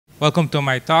Welcome to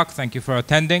my talk. Thank you for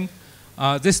attending.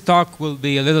 This talk will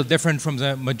be a little different from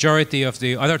the majority of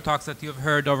the other talks that you've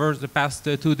heard over the past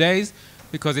 2 days,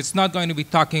 because it's not going to be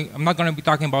talking, I'm not going to be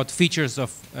talking about features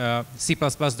of C++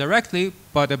 directly,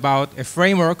 but about a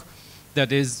framework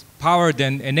that is powered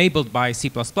and enabled by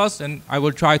C++, and I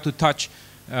will try to touch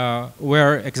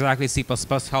where exactly C++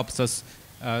 helps us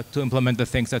to implement the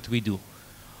things that we do.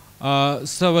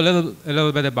 So a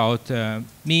little bit about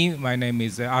me. My name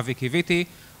is Avi Kivity.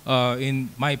 In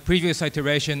my previous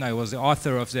iteration, I was the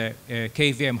author of the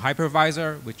KVM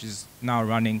hypervisor, which is now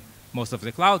running most of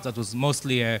the clouds. That was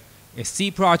mostly a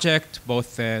C project,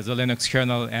 both the Linux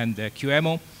kernel and the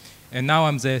QEMU. And now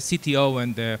I'm the CTO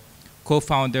and the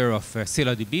co-founder of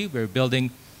ScyllaDB. We're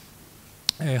building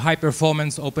a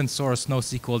high-performance open-source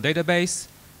NoSQL database.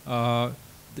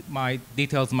 My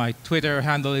details, my Twitter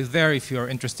handle is there if you're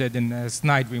interested in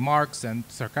snide remarks and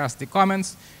sarcastic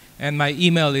comments. And my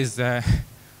email is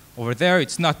over there.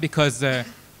 It's not because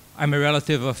I'm a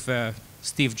relative of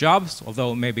Steve Jobs,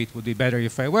 although maybe it would be better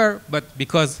if I were, but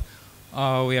because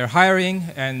we are hiring,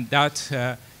 and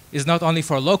that is not only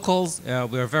for locals.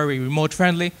 We are very remote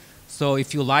friendly. So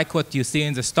if you like what you see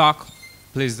in the stock,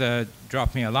 please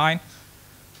drop me a line.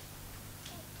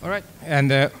 All right,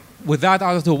 and with that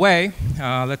out of the way,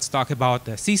 let's talk about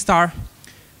Seastar.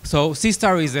 So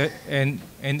Seastar is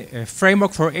a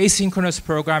framework for asynchronous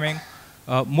programming,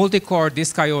 multi-core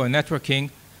disk I/O and networking,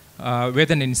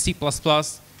 written in C++,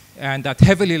 and that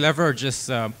heavily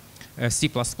leverages C++.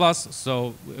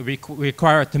 So we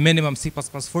require at the minimum C++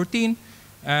 14,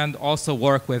 and also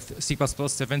work with C++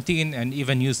 17, and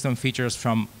even use some features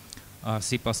from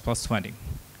C++ 20.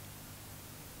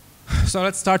 So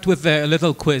let's start with a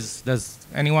little quiz. Does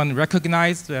anyone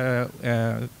recognize the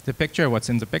picture? What's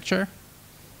in the picture?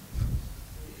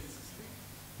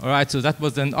 All right, so that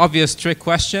was an obvious trick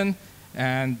question,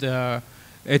 and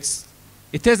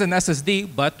it is an SSD,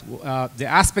 but the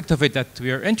aspect of it that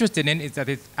we are interested in is that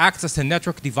it acts as a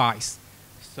network device.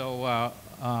 So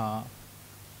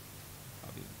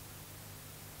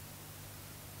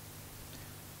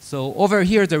so over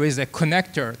here there is a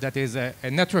connector that is a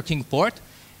networking port.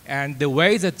 And the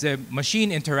way that the machine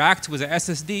interacts with the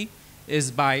SSD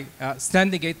is by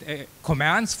sending it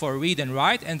commands for read and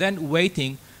write, and then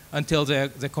waiting until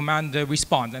the command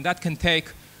responds. And that can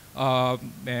take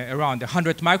around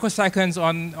 100 microseconds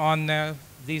on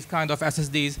these kind of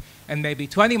SSDs, and maybe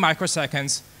 20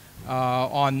 microseconds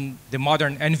on the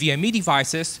modern NVMe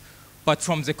devices. But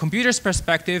from the computer's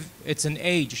perspective, it's an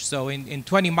age. So in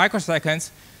 20 microseconds,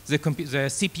 the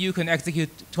CPU can execute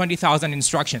 20,000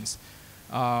 instructions.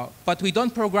 But we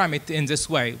don't program it in this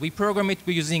way. We program it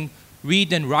using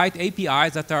read and write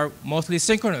APIs that are mostly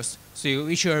synchronous. So you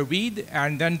issue a read,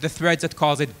 and then the threads that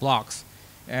cause it blocks.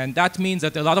 And that means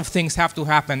that a lot of things have to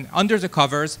happen under the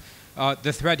covers.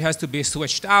 The thread has to be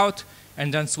switched out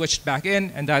and then switched back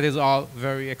in, and that is all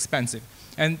very expensive.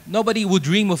 And nobody would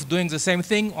dream of doing the same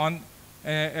thing on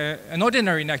an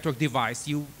ordinary network device.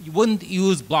 You wouldn't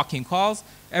use blocking calls.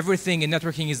 Everything in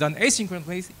networking is done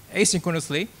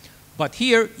asynchronously. But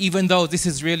here, even though this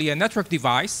is really a network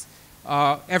device,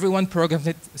 everyone programs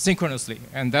it synchronously,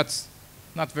 and that's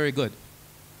not very good.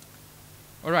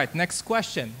 All right, next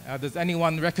question. Does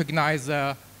anyone recognize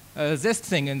this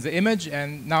thing in the image?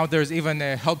 And now there's even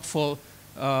a helpful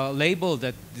label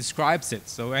that describes it.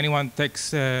 So anyone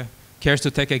cares to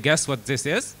take a guess what this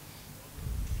is?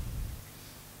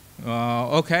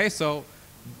 Okay, so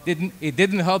it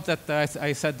didn't help that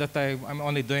I said that I'm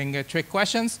only doing trick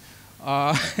questions.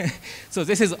 So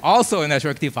this is also a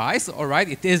network device, all right?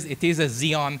 It is a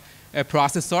Xeon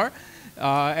processor,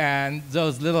 and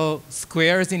those little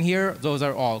squares in here, those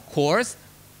are all cores.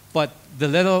 But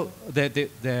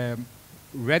the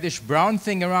reddish brown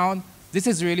thing around, this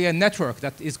is really a network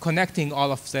that is connecting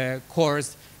all of the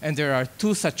cores, and there are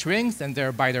 2 such rings, and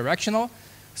they're bidirectional.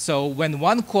 So when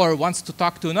one core wants to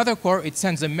talk to another core, it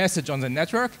sends a message on the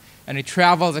network, and it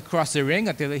travels across the ring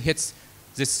until it hits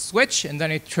this switch, and then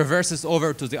it traverses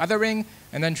over to the other ring,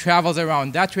 and then travels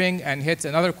around that ring and hits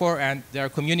another core, and they're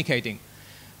communicating.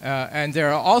 And there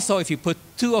are also, if you put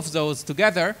 2 of those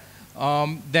together,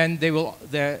 then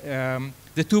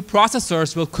the 2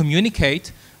 processors will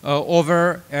communicate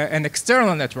over an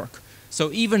external network.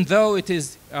 So even though it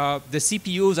is the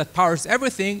CPU that powers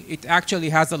everything, it actually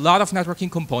has a lot of networking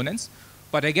components.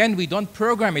 But again, we don't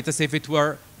program it as if it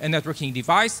were a networking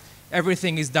device.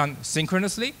 Everything is done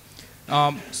synchronously.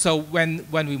 So when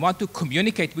we want to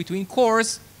communicate between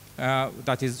cores,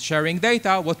 that is sharing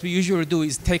data, what we usually do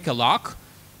is take a lock,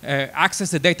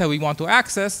 access the data we want to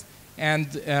access, and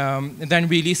then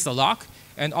release the lock.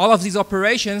 And all of these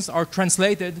operations are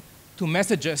translated to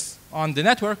messages on the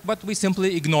network, but we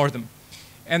simply ignore them.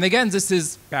 And again, this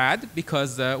is bad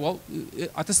because, well,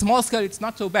 at a small scale, it's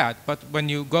not so bad. But when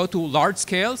you go to large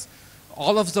scales,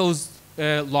 all of those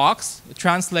locks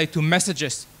translate to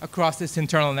messages across this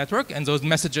internal network, and those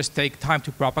messages take time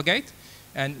to propagate.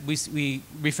 And we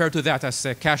refer to that as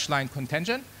cache line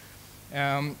contention.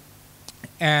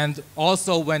 And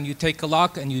also, when you take a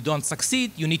lock and you don't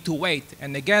succeed, you need to wait.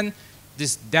 And again,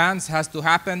 this dance has to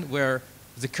happen where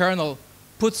the kernel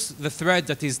puts the thread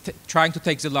that is trying to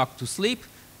take the lock to sleep,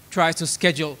 tries to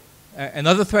schedule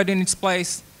another thread in its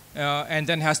place, and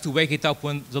then has to wake it up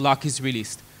when the lock is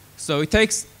released. So it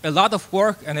takes a lot of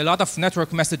work and a lot of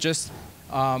network messages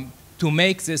to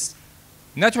make this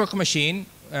network machine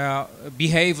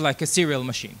behave like a serial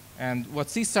machine. And what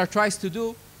Seastar tries to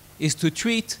do is to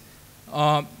treat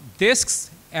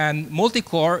disks and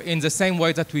multicore in the same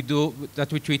way that we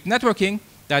treat networking,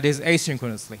 that is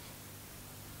asynchronously.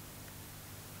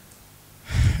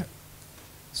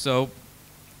 So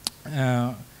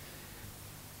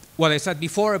what I said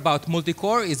before about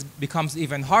multicore becomes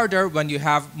even harder when you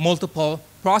have multiple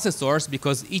processors,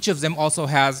 because each of them also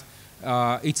has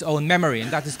its own memory,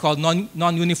 and that is called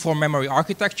non-uniform memory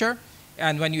architecture.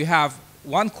 And when you have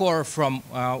one core from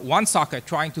one socket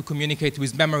trying to communicate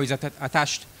with memories that are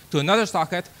attached to another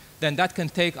socket, then that can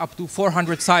take up to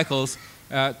 400 cycles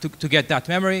to get that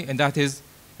memory, and that is,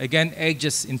 again,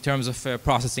 ages in terms of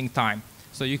processing time.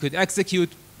 So you could execute,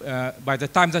 by the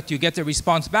time that you get the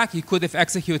response back, you could have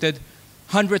executed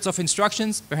hundreds of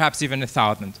instructions, perhaps even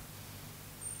 1,000.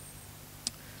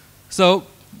 So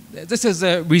this is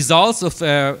the results of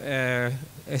a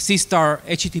Seastar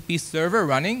HTTP server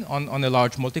running on a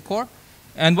large multicore.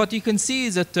 And what you can see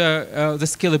is that the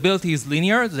scalability is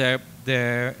linear.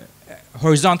 The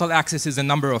horizontal axis is the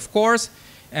number of cores.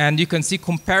 And you can see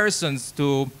comparisons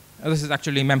to, this is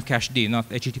actually memcached, not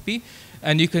HTTP.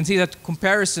 And you can see that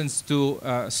comparisons to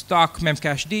stock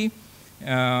memcached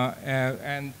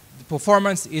and the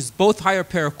performance is both higher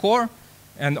per core,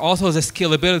 and also the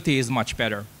scalability is much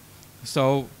better.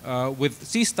 So with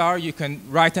Seastar, you can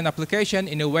write an application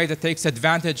in a way that takes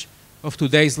advantage of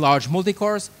today's large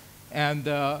multicores. And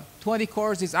 20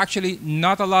 cores is actually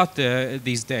not a lot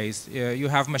these days. You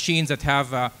have machines that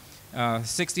have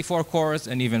 64 cores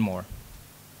and even more.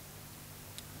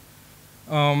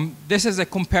 This is a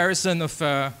comparison of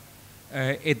a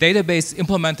database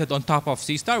implemented on top of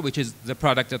Seastar, which is the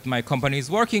product that my company is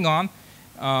working on,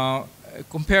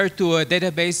 compared to a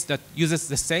database that uses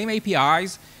the same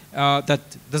APIs, that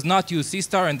does not use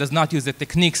Seastar and does not use the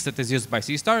techniques that is used by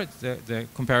Seastar. The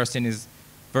comparison is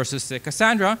versus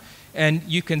Cassandra. And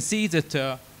you can see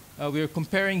that we're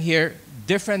comparing here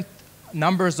different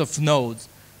numbers of nodes.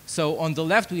 So on the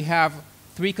left, we have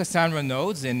 3 Cassandra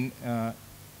nodes in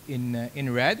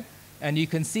red. And you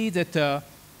can see that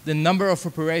the number of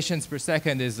operations per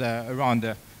second is around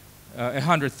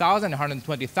 100,000,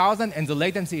 120,000, and the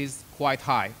latency is quite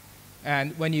high.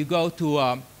 And when you go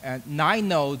to 9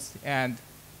 nodes and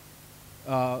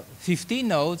 15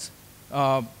 nodes,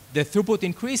 the throughput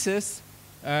increases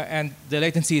and the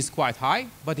latency is quite high.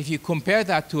 But if you compare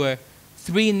that to a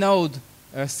 3-node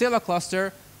Scala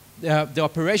cluster, the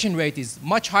operation rate is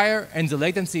much higher and the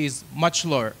latency is much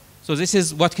lower. So this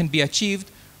is what can be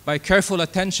achieved by careful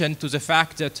attention to the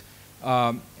fact that,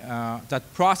 that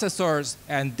processors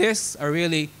and disks are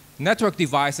really network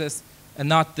devices and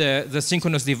not the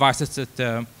synchronous devices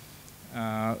that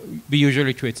we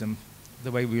usually treat them, the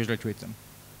way we usually treat them.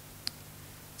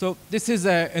 So this is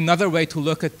another way to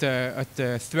look at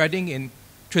threading in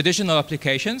traditional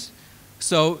applications.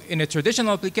 So in a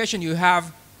traditional application, you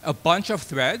have a bunch of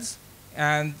threads,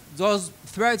 and those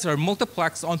threads are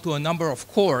multiplexed onto a number of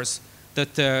cores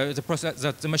that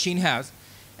the machine has.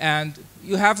 And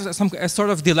you have a sort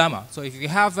of dilemma. So if you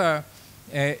have a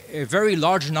very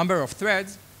large number of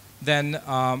threads, then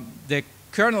the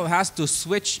kernel has to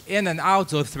switch in and out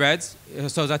those threads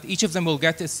so that each of them will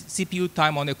get a CPU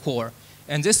time on a core.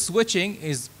 And this switching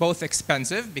is both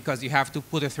expensive because you have to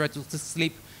put a thread to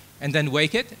sleep and then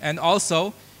wake it, and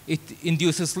also it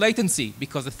induces latency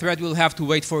because the thread will have to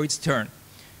wait for its turn.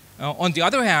 On the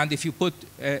other hand, if you put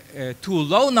a too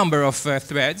low number of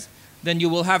threads, then you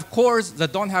will have cores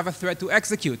that don't have a thread to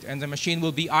execute, and the machine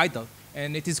will be idle.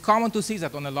 And it is common to see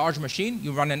that on a large machine,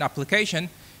 you run an application,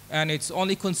 and it's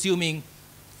only consuming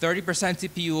 30%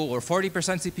 CPU or 40%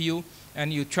 CPU,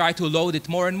 and you try to load it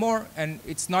more and more, and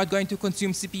it's not going to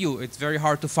consume CPU. It's very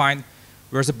hard to find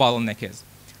where the bottleneck is.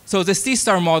 So the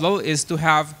Seastar model is to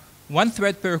have 1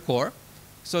 thread per core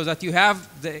so that you have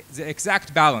the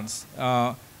exact balance.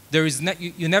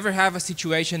 You never have a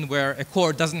situation where a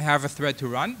core doesn't have a thread to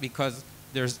run because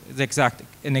there's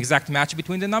an exact match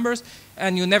between the numbers,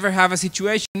 and you never have a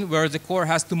situation where the core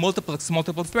has to multiplex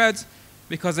multiple threads,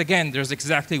 because again, there's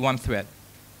exactly one thread.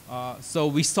 So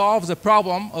we solve the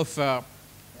problem of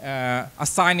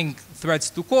assigning threads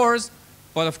to cores,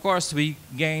 but of course we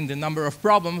gain the number of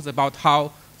problems about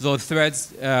how those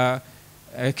threads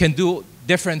can do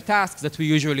different tasks that we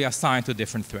usually assign to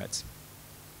different threads.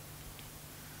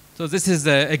 So this is,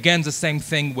 again, the same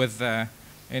thing with,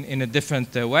 in a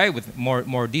different way with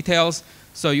more details.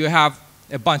 So you have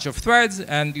a bunch of threads,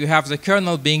 and you have the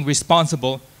kernel being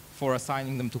responsible for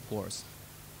assigning them to cores.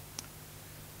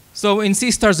 So in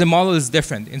Seastar, the model is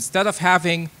different. Instead of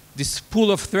having this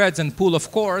pool of threads and pool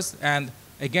of cores, and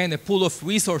again, a pool of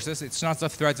resources, it's not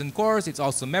just threads and cores, it's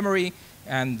also memory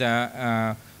and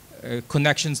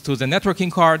connections to the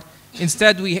networking card.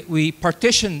 Instead, we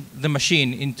partition the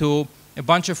machine into a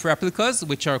bunch of replicas,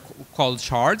 which are called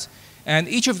shards, and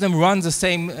each of them runs the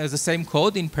same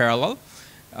code in parallel.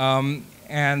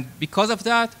 And because of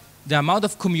that, the amount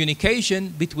of communication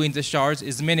between the shards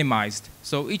is minimized.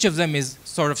 So each of them is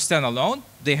sort of standalone.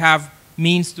 They have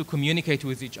means to communicate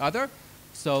with each other.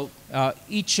 So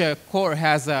each core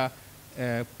has a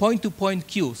point-to-point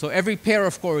queue. So every pair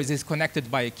of cores is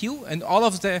connected by a queue, and all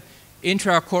of the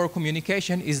intra-core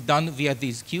communication is done via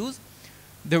these queues.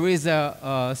 There is a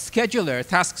scheduler, a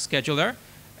task scheduler,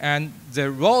 and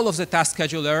the role of the task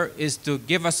scheduler is to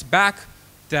give us back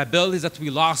the abilities that we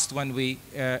lost when we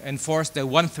enforced the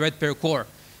one thread per core.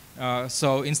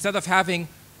 So instead of having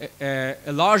a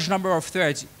large number of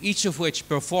threads, each of which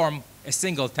perform a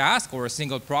single task or a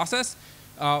single process,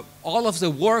 all of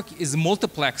the work is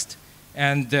multiplexed.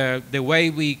 And the way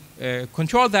we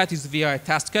control that is via a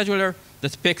task scheduler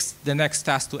that picks the next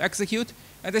task to execute.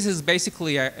 And this is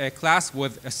basically a class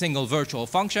with a single virtual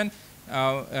function.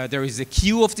 There is a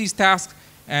queue of these tasks,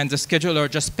 and the scheduler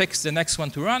just picks the next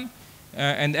one to run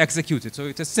and execute it. So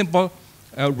it's a simple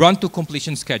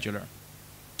run-to-completion scheduler.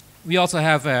 We also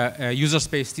have a user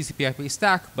space TCP/IP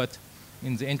stack, but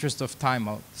in the interest of time,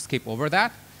 I'll skip over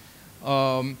that.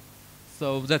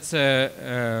 So that's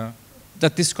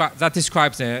that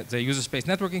describes the user space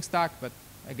networking stack, but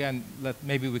again,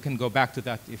 maybe we can go back to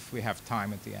that if we have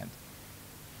time at the end.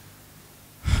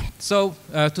 So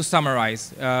to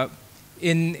summarize,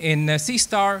 in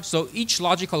Seastar, so each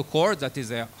logical core, that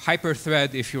is a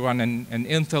hyperthread if you run an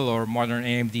Intel or modern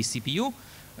AMD CPU,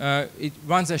 it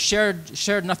runs a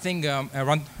shared nothing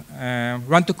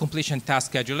run-to-completion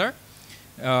task scheduler.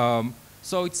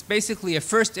 So it's basically a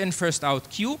first in, first out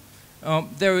queue.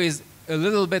 There is a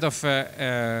little bit of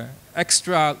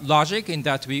extra logic in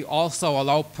that we also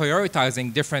allow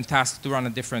prioritizing different tasks to run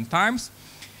at different times.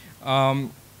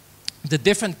 The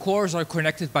different cores are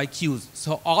connected by queues.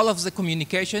 So all of the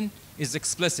communication is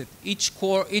explicit. Each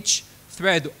core, each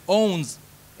thread owns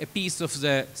a piece of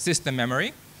the system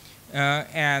memory.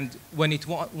 And when it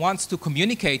wants to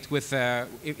communicate with,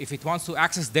 if it wants to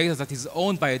access data that is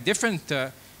owned by a different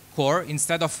core,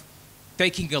 instead of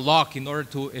taking a lock in order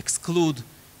to exclude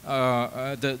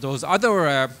those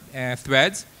other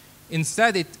threads,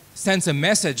 instead it sends a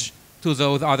message to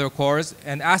those other cores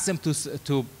and asks them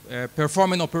to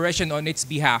perform an operation on its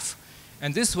behalf.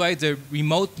 And this way, the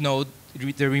remote node,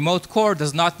 the remote core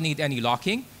does not need any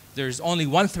locking. There's only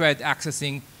one thread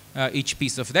accessing each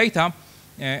piece of data,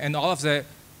 and all of the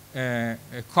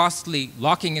costly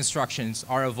locking instructions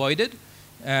are avoided.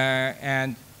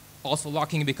 And also,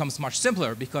 locking becomes much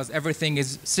simpler because everything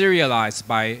is serialized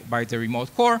by the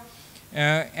remote core.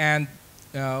 And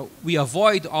we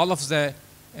avoid all of the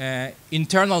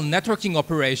internal networking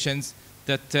operations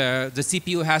that the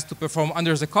CPU has to perform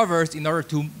under the covers in order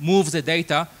to move the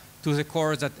data to the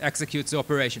core that executes the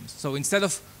operations. So instead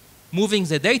of moving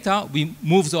the data, we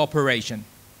move the operation.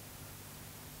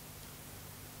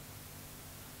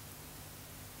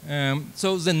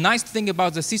 So the nice thing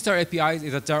about the Seastar APIs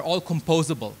is that they're all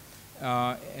composable.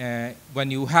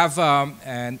 When you have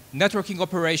a networking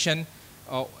operation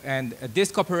and a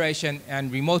disk operation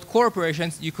and remote core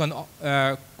operations, you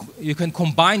can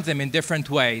combine them in different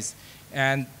ways.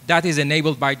 And that is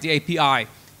enabled by the API,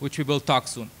 which we will talk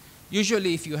soon.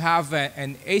 Usually, if you have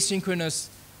an asynchronous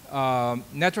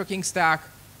networking stack,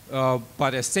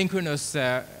 but a synchronous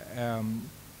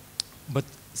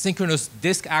synchronous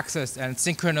disk access and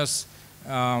synchronous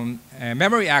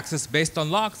memory access based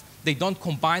on locks, they don't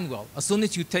combine well. As soon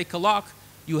as you take a lock,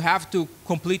 you have to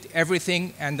complete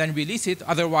everything and then release it.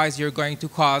 Otherwise, you're going to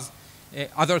cause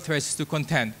other threads to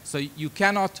contend. So you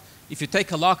cannot, if you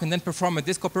take a lock and then perform a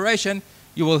disk operation,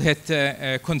 you will hit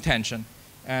contention.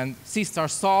 And Seastar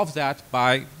solves that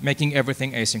by making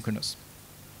everything asynchronous.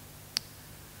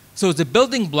 So the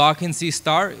building block in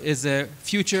Seastar is a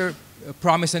future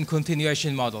promise and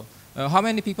continuation model. How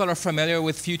many people are familiar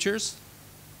with futures?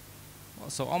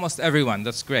 So almost everyone,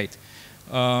 that's great.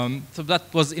 So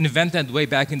that was invented way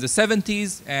back in the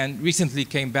 70s and recently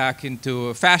came back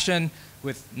into fashion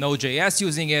with Node.js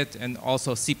using it, and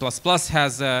also C++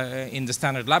 has, in the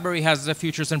standard library, has the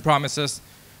futures and promises.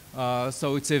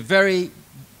 So it's a very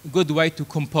good way to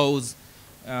compose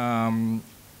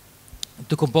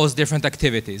different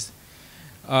activities.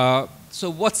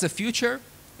 So what's a future?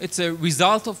 It's a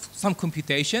result of some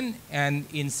computation, and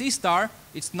in Seastar,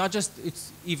 it's not just,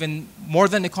 it's even more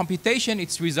than a computation,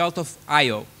 it's a result of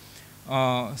I/O.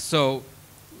 So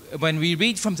when we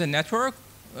read from the network,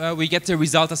 we get the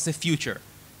result as a future.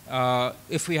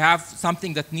 If we have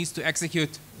something that needs to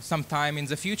execute sometime in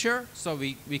the future, so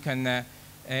we can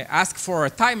ask for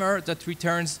a timer that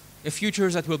returns a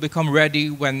future that will become ready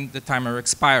when the timer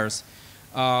expires.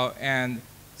 And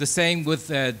the same with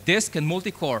disk and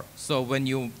multicore. So when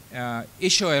you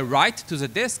issue a write to the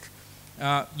disk,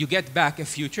 you get back a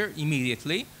future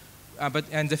immediately.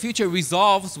 And the future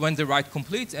resolves when the write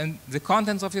completes, and the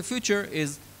contents of the future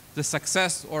is the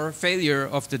success or failure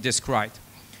of the disk write.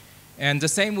 And the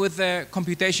same with the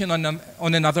computation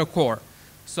on another core.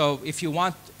 So if you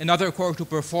want another core to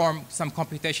perform some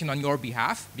computation on your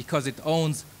behalf, because it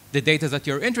owns the data that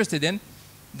you're interested in,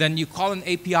 then you call an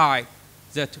API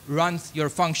that runs your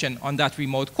function on that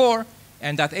remote core,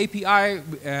 and that API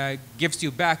gives you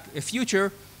back a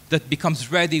future that becomes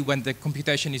ready when the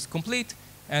computation is complete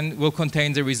and will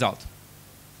contain the result.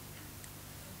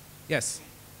 Yes?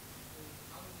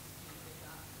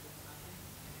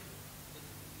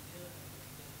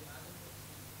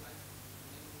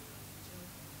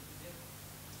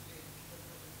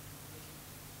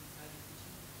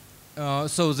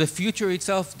 So the future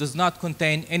itself does not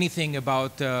contain anything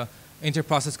about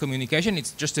inter-process communication.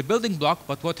 It's just a building block,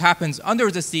 but what happens under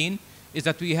the scene is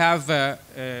that we have a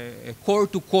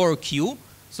core-to-core queue,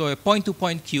 so a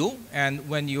point-to-point queue, and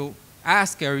when you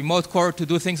ask a remote core to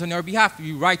do things on your behalf,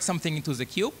 you write something into the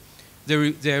queue.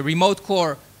 The remote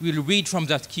core will read from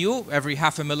that queue. Every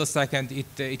half a millisecond,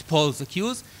 it pulls the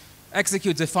queues,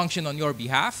 executes a function on your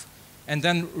behalf, and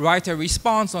then write a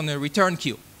response on a return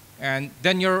queue. And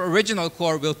then your original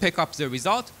core will pick up the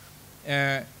result,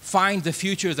 find the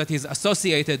future that is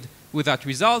associated with that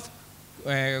result,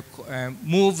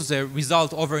 move the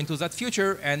result over into that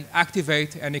future, and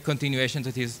activate any continuation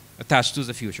that is attached to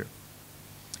the future.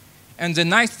 And the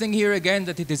nice thing here, again,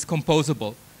 that it is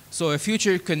composable. So a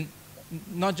future can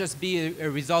not just be a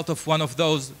result of one of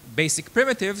those basic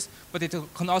primitives, but it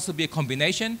can also be a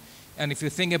combination. And if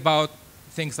you think about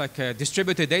things like a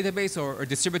distributed database or a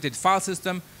distributed file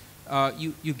system,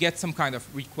 you get some kind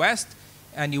of request,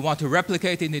 and you want to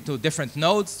replicate it into different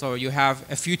nodes. So you have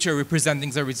a future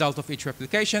representing the result of each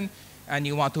replication, and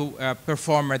you want to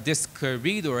perform a disk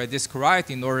read or a disk write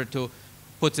in order to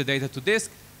put the data to disk.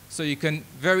 So you can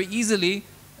very easily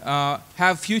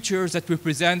have futures that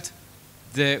represent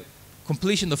the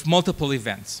completion of multiple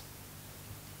events.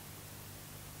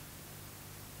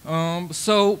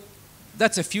 So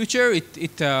that's a future.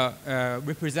 It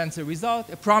represents a result.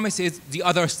 A promise is the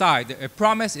other side. A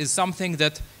promise is something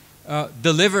that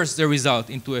delivers the result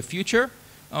into a future.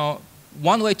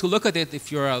 One way to look at it,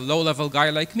 if you're a low-level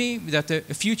guy like me, that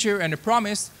a future and a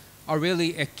promise are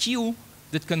really a queue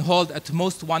that can hold at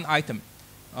most one item.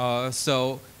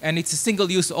 And it's a single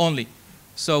use only.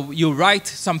 So you write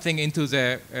something into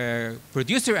the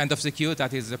producer end of the queue,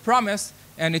 that is the promise,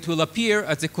 and it will appear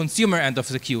at the consumer end of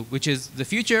the queue, which is the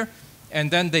future, and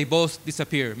then they both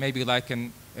disappear, maybe like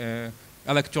an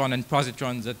electron and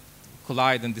positron that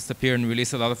collide and disappear and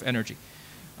release a lot of energy.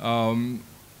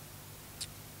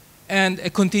 And a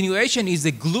continuation is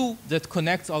a glue that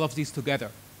connects all of these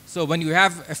together. So when you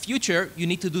have a future, you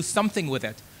need to do something with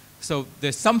it. So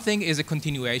the something is a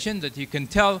continuation that you can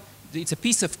tell. It's a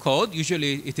piece of code.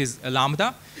 Usually it is a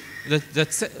lambda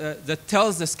that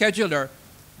tells the scheduler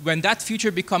when that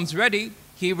future becomes ready,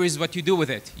 here is what you do with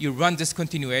it. You run this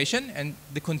continuation, and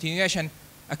the continuation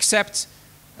accepts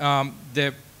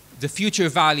the future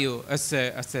value as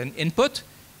an input.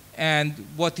 And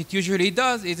what it usually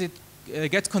does is it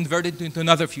gets converted into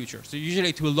another future. So usually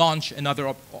it will launch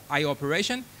another I/O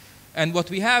operation. And what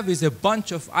we have is a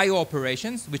bunch of I/O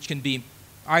operations, which can be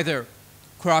either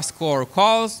cross-core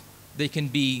calls, they can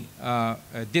be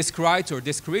disk writes or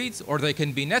disk reads, or they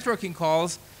can be networking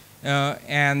calls.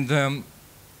 The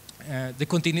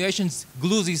continuations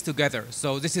glue these together.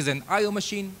 So this is an I/O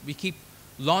machine. We keep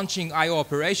launching I/O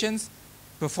operations,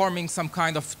 performing some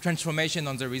kind of transformation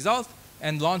on the result,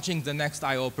 and launching the next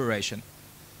I/O operation.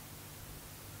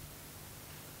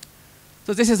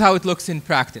 So this is how it looks in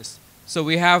practice. So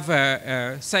we have,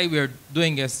 say we're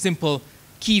doing a simple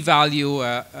key value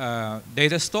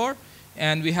data store,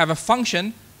 and we have a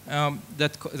function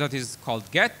that is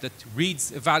called get, that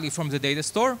reads a value from the data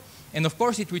store, and of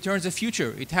course it returns a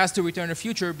future. It has to return a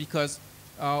future because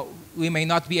we may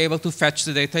not be able to fetch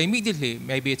the data immediately.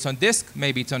 Maybe it's on disk,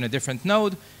 maybe it's on a different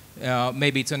node,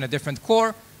 maybe it's on a different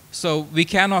core, so we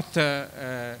cannot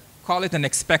call it and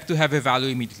expect to have a value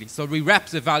immediately. So we wrap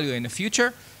the value in a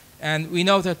future, and we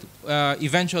know that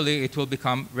eventually it will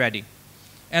become ready.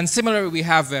 And similarly, we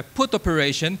have a put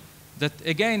operation that,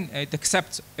 again, it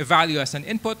accepts a value as an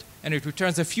input, and it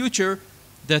returns a future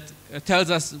that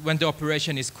tells us when the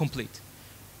operation is complete.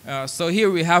 So here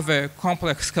we have a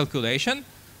complex calculation,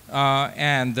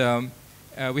 and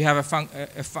we have a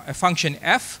function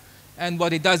f, and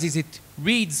what it does is it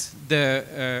reads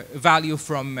the value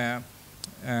from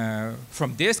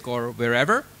disk or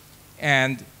wherever,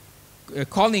 and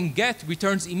calling get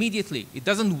returns immediately. It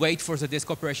doesn't wait for the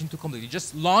disk operation to complete. It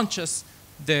just launches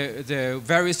the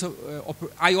various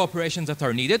I/O operations that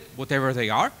are needed, whatever they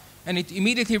are, and it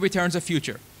immediately returns a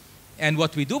future. And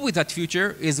what we do with that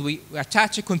future is we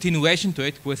attach a continuation to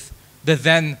it with the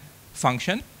then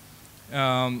function.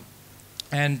 The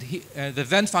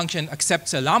then function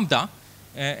accepts a lambda,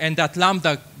 and that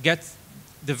lambda gets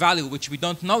the value which we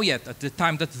don't know yet. At the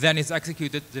time that then is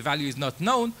executed, the value is not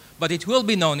known, but it will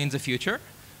be known in the future.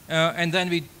 And then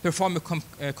we perform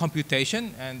a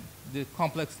computation, and the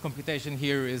complex computation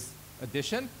here is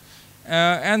addition.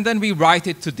 And then we write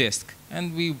it to disk,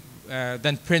 and we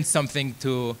then print something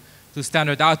to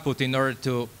standard output in order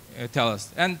to tell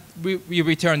us. And we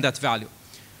return that value.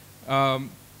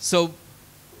 So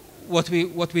what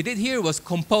we did here was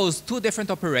compose two different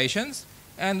operations,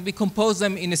 and we compose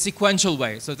them in a sequential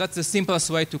way. So that's the simplest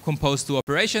way to compose two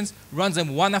operations, run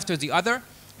them one after the other,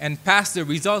 and pass the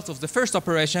results of the first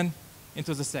operation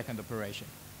into the second operation.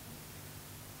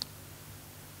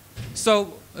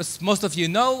 So as most of you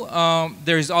know,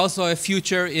 there is also a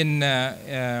future in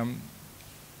the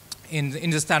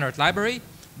standard library.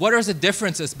 What are the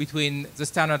differences between the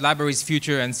standard library's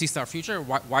future and Seastar future?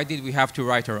 Why did we have to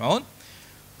write our own?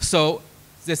 So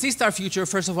the Seastar future,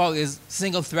 first of all, is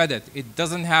single-threaded. It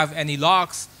doesn't have any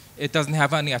locks. It doesn't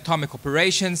have any atomic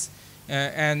operations.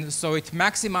 And so it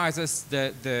maximizes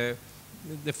the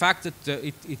fact that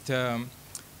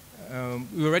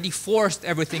we already forced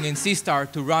everything in Seastar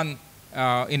to run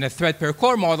in a thread per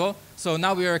core model. So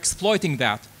now we are exploiting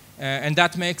that. And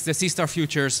that makes the Seastar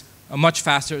futures much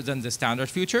faster than the standard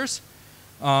futures.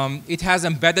 It has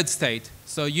embedded state.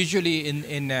 So usually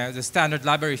in the standard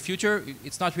library future,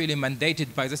 it's not really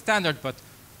mandated by the standard, but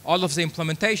all of the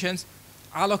implementations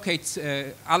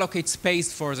allocate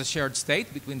space for the shared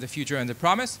state between the future and the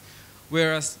promise,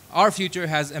 whereas our future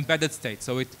has embedded state.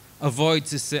 So it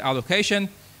avoids this allocation,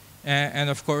 and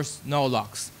of course, no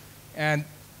locks. And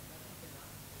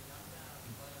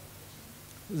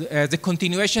the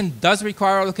continuation does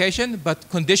require allocation, but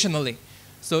conditionally.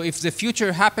 So if the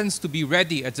future happens to be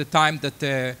ready at the time that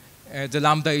the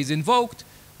lambda is invoked,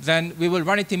 then we will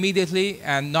run it immediately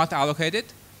and not allocate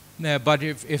it. But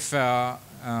if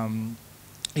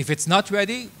it's not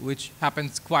ready, which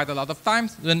happens quite a lot of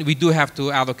times, then we do have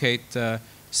to allocate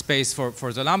space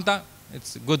for the lambda.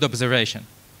 It's a good observation.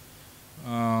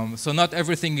 So not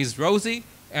everything is rosy.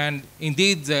 And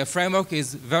indeed, the framework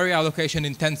is very allocation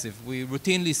intensive. We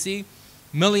routinely see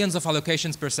millions of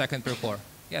allocations per second per core.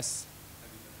 Yes?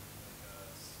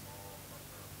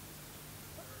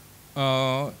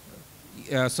 So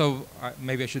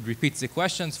maybe I should repeat the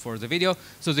questions for the video.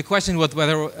 So the question was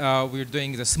whether we're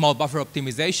doing the small buffer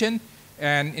optimization.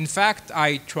 And in fact,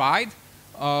 I tried,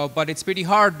 but it's pretty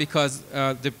hard because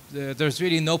there's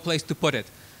really no place to put it.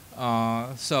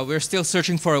 So we're still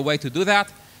searching for a way to do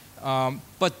that.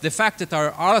 But the fact that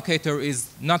our allocator is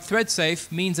not thread safe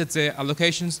means that the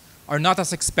allocations are not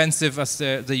as expensive as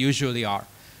they usually are.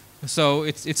 So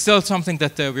it's still something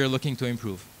that we're looking to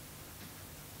improve.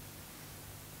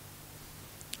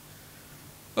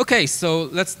 Okay, so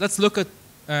let's look at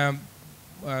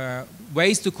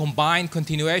ways to combine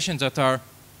continuations that are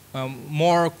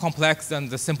more complex than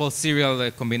the simple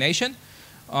serial combination.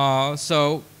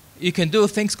 So you can do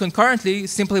things concurrently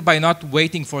simply by not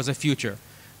waiting for the future.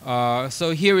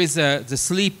 So here is the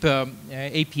sleep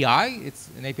API. It's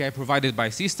an API provided by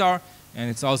Seastar, and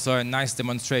it's also a nice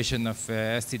demonstration of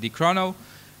STD chrono.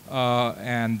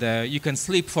 And you can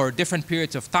sleep for different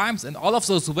periods of times, and all of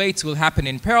those waits will happen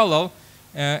in parallel,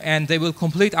 and they will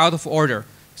complete out of order.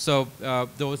 So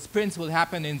those sprints will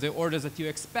happen in the orders that you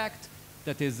expect.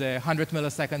 That is, 100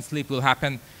 millisecond sleep will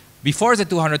happen before the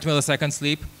 200 millisecond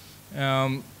sleep.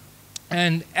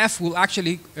 And F will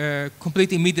actually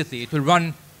complete immediately. It will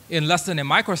run in less than a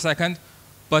microsecond,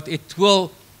 but it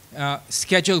will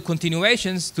schedule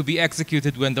continuations to be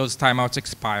executed when those timeouts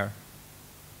expire.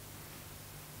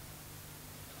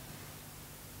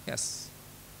 Yes?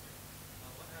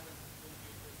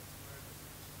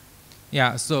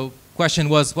 Yeah, so question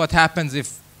was, what happens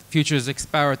if futures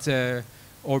expire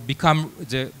or become,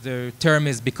 the term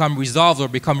is become resolved or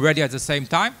become ready at the same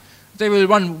time? They will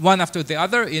run one after the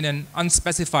other in an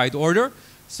unspecified order.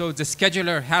 So the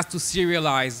scheduler has to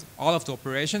serialize all of the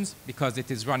operations because it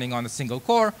is running on a single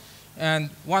core. And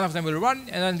one of them will run,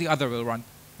 and then the other will run.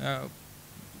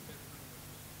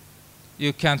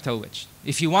 You can't tell which.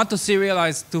 If you want to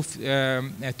serialize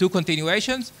two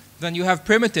continuations, then you have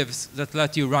primitives that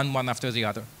let you run one after the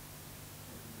other.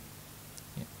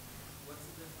 Yeah. What's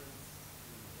the difference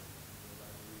between the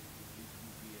library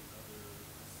UV and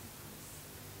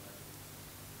other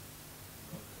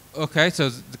asynchronous libraries? Okay, so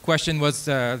the question was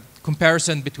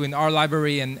comparison between our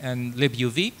library and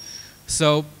libuv.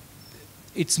 So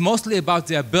it's mostly about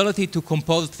the ability to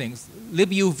compose things.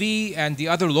 libuv and the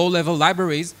other low-level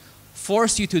libraries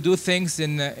force you to do things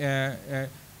in,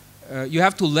 you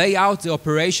have to lay out the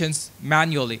operations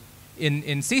manually.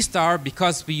 In Seastar,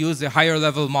 because we use a higher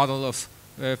level model of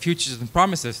futures and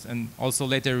promises, and also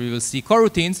later we will see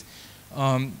coroutines,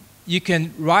 you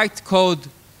can write code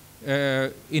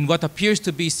in what appears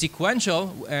to be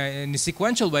sequential, in a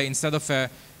sequential way instead of a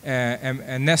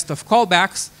nest of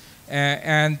callbacks,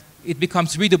 and it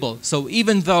becomes readable. So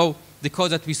even though the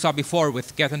code that we saw before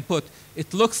with get and put,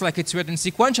 it looks like it's written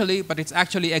sequentially, but it's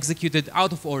actually executed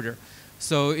out of order.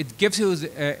 So it gives you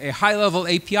a high-level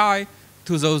API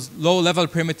to those low-level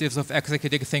primitives of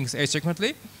executing things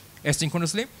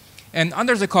asynchronously. And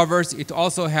under the covers, it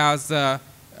also has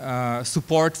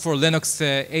support for Linux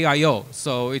AIO.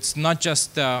 So it's not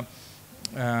just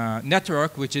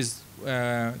network, which is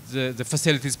the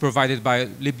facilities provided by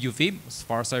libuv, as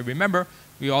far as I remember.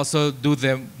 We also do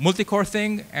the multicore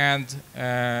thing and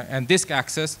disk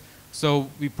access. So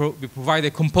we provide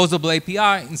a composable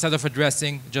API instead of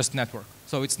addressing just network.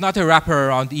 So it's not a wrapper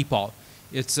around EPOL.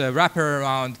 It's a wrapper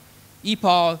around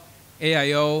EPOL,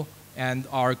 AIO, and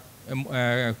our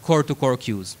core-to-core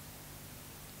queues.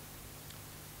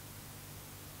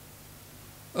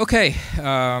 Okay,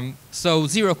 so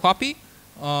zero copy.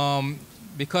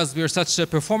 Because we're such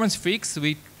performance freaks,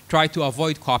 we try to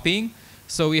avoid copying.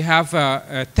 So we have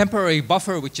a temporary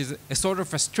buffer, which is a sort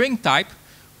of a string type,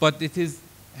 but it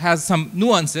has some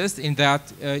nuances in that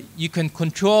you can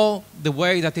control the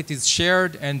way that it is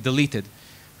shared and deleted.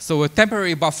 So a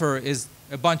temporary buffer is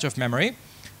a bunch of memory,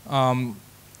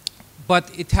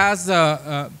 but it has,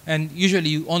 and usually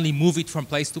you only move it from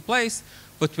place to place,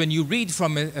 but when you read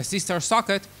from a Seastar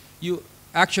socket, you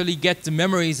actually get the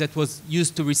memories that was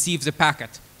used to receive the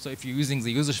packet. So if you're using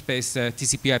the user space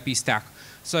TCP/IP stack.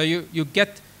 So you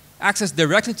get access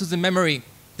directly to the memory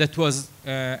that was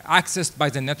accessed by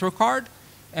the network card,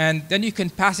 and then you can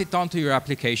pass it on to your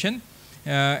application.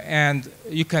 And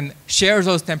you can share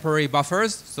those temporary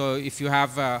buffers. So if you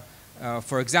have,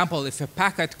 for example, if a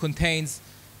packet contains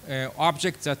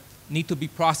objects that need to be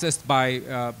processed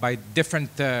by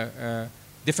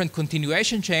different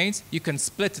continuation chains, you can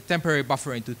split the temporary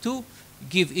buffer into two,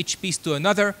 give each piece to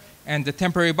another, and the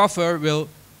temporary buffer will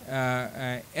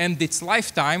end its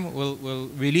lifetime, will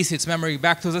release its memory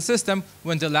back to the system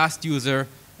when the last user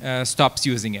stops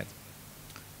using it.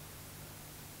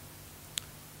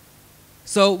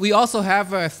 So we also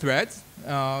have threads.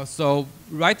 So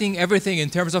writing everything in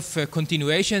terms of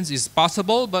continuations is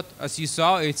possible, but as you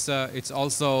saw, it's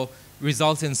also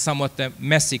results in somewhat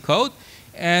messy code.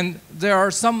 And there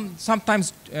are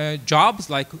sometimes jobs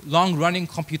like long-running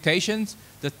computations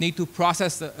that need to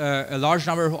process a large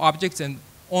number of objects and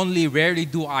only rarely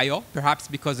do I/O, perhaps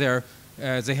because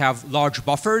they have large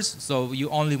buffers, so you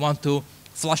only want to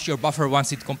flush your buffer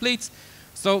once it completes.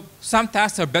 So some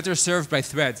tasks are better served by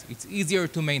threads. It's easier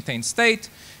to maintain state,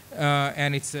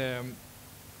 and it's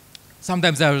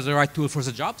sometimes there's the right tool for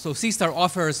the job. So Seastar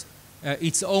offers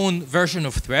its own version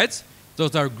of threads.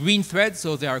 Those are green threads,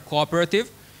 so they are cooperative.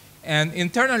 And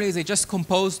internally, they just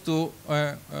compose to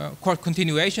core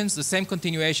continuations, the same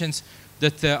continuations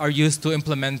that are used to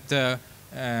implement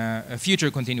future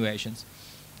continuations.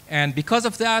 And because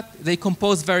of that, they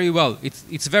compose very well.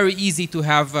 It's very easy to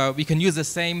have, we can use the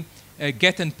same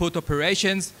get and put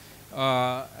operations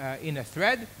in a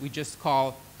thread. We just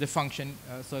call the function,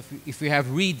 so if we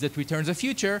have read that returns a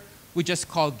future, we just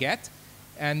call get.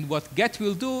 And what get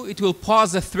will do, it will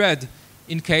pause the thread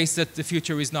in case that the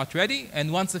future is not ready.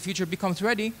 And once the future becomes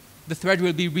ready, the thread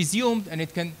will be resumed and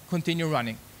it can continue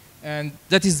running. And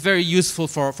that is very useful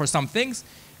for some things.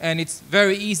 And it's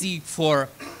very easy for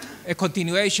a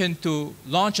continuation to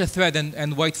launch a thread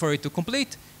and wait for it to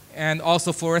complete, and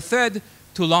also for a thread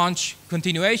to launch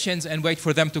continuations and wait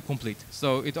for them to complete.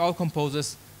 So it all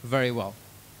composes very well.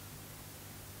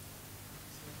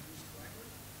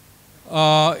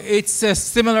 It's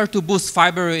similar to Boost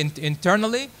Fiber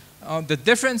internally. The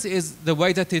difference is the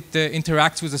way that it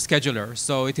interacts with the scheduler.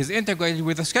 So it is integrated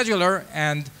with the scheduler,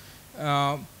 and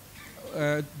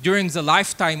during the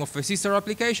lifetime of a Seastar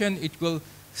application, it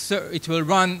will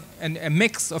run a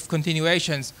mix of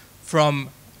continuations from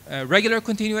regular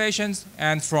continuations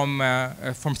and from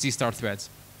Seastar threads.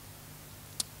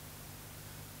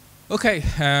 Okay,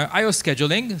 I/O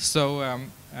scheduling. So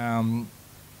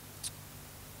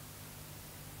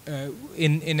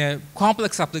in a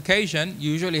complex application,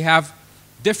 you usually have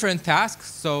different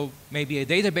tasks. So maybe a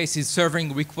database is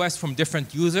serving requests from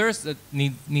different users that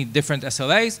need different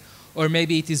SLAs, or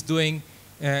maybe it is doing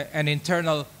an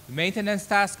internal maintenance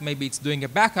task. Maybe it's doing a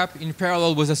backup in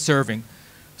parallel with a serving.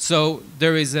 So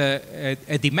there is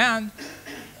a demand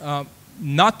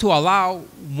not to allow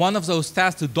one of those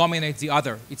tasks to dominate the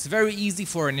other. It's very easy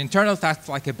for an internal task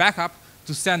like a backup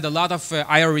to send a lot of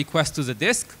I/O requests to the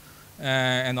disk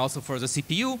and also for the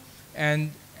CPU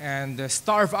and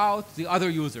starve out the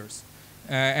other users.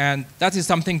 And that is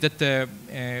something that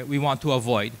we want to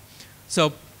avoid.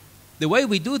 So the way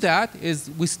we do that is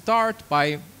we start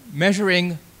by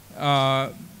measuring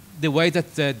the way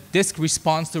that the disk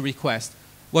responds to requests.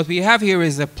 What we have here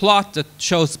is a plot that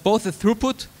shows both the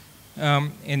throughput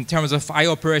in terms of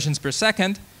I/O operations per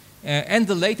second and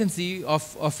the latency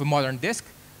of a modern disk.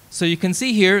 So you can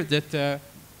see here that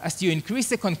as you increase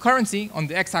the concurrency, on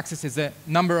the x-axis is the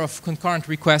number of concurrent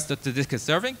requests that the disk is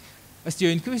serving. As you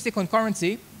increase the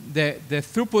concurrency, the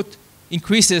throughput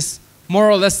increases more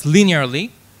or less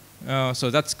linearly. So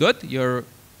that's good. You're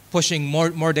pushing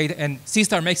more data, and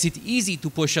Seastar makes it easy to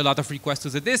push a lot of requests to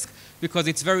the disk because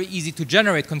it's very easy to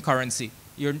generate concurrency.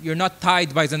 You're not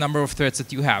tied by the number of threads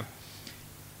that you have.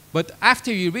 But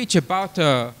after you reach about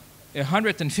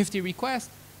 150 requests,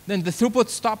 then the throughput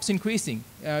stops increasing.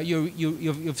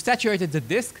 You've saturated the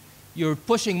disk. You're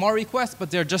pushing more requests,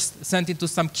 but they're just sent into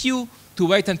some queue to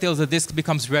wait until the disk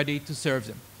becomes ready to serve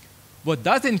them. What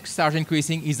doesn't start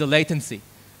increasing is the latency.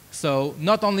 So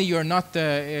not only you're not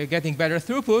getting better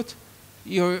throughput,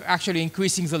 you're actually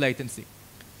increasing the latency.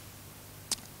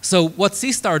 So what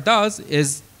Seastar does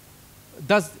is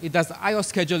it does I/O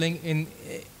scheduling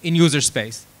in user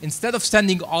space. Instead of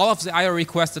sending all of the I/O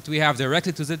requests that we have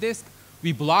directly to the disk,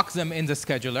 we block them in the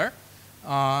scheduler,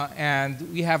 and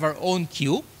we have our own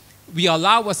queue. We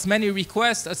allow as many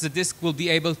requests as the disk will be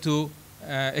able to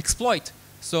exploit.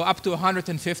 So up to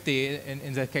 150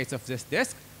 in the case of this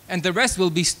disk. And the rest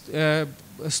will be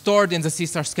stored in the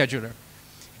Seastar scheduler.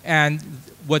 And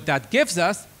what that gives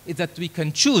us is that we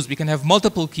can choose. We can have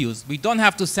multiple queues. We don't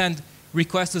have to send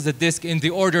requests to the disk in the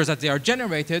order that they are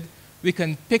generated. We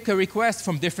can pick a request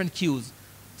from different queues.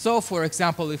 So for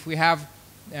example, if we have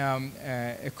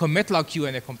a commit log queue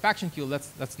and a compaction queue,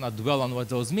 let's not dwell on what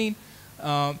those mean.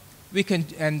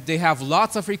 And they have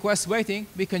lots of requests waiting.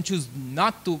 We can choose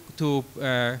not to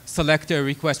select a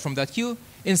request from that queue.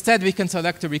 Instead, we can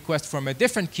select a request from a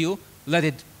different queue, let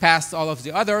it pass all of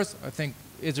the others. I think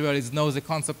Israelis know the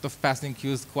concept of passing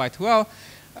queues quite well.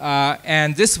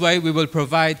 And this way, we will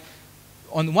provide,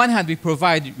 on one hand, we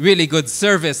provide really good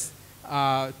service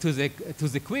to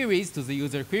the queries, to the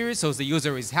user queries, so the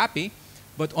user is happy.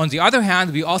 But on the other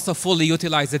hand, we also fully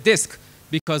utilize the disk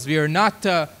because we are not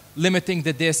limiting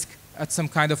the disk at some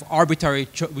kind of arbitrary,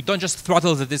 we don't just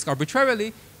throttle the disk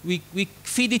arbitrarily, we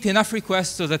feed it enough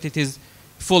requests so that it is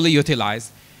fully utilized.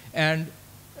 And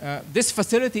this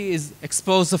facility is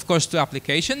exposed, of course, to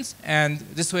applications, and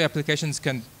this way applications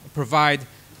can provide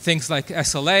things like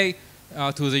SLA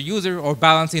to the user or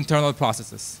balance internal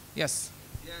processes. Yes?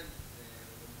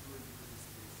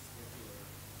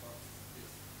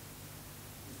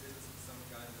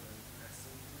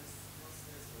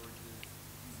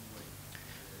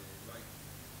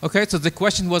 Okay, so the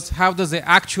question was, how does the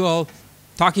actual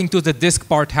talking to the disk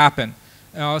part happen?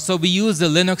 So we use the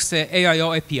Linux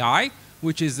AIO API,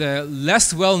 which is a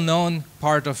less well-known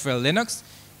part of Linux.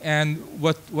 And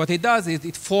what it does is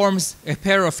it forms a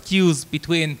pair of queues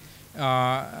between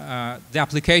the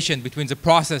application, between the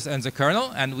process and the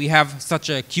kernel. And we have such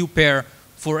a queue pair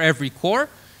for every core.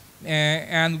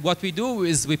 And what we do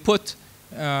is we put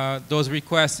those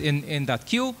requests in that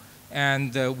queue.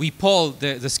 And we poll,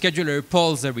 the scheduler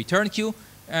polls the return queue.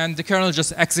 And the kernel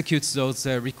just executes those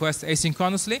requests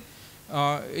asynchronously.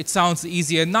 It sounds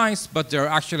easy and nice, but there are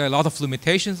actually a lot of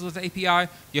limitations with the API.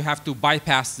 You have to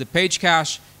bypass the page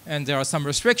cache, and there are some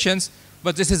restrictions.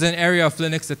 But this is an area of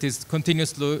Linux that is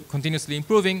continuously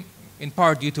improving, in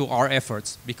part due to our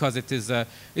efforts, because it's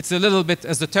a little bit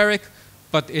esoteric,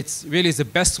 but it's really the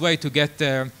best way to get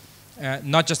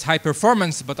not just high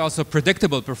performance, but also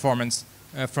predictable performance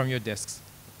from your disks.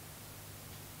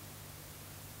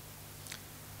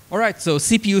 All right, so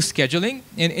CPU scheduling.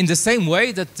 In the same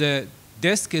way that the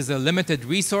disk is a limited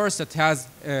resource that has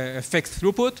a fixed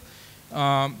throughput,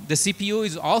 the CPU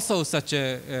is also such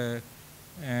a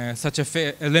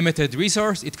limited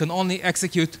resource. It can only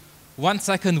execute 1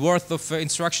 second worth of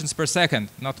instructions per second,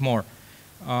 not more.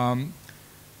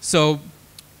 So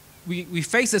we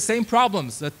face the same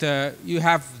problems that you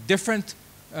have different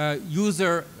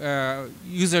user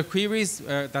queries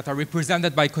that are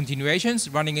represented by continuations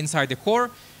running inside the core,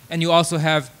 and you also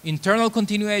have internal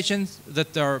continuations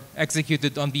that are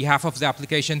executed on behalf of the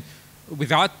application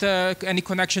without any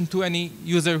connection to any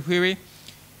user query.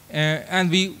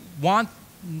 And we want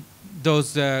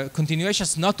those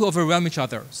continuations not to overwhelm each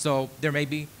other. So there may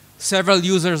be several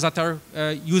users that are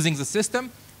using the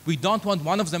system. We don't want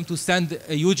one of them to send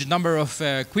a huge number of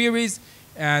queries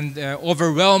and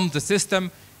overwhelm the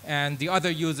system, and the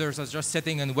other users are just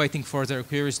sitting and waiting for their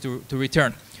queries to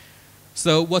return.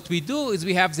 So what we do is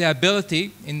we have the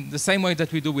ability, in the same way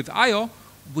that we do with I/O,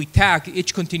 we tag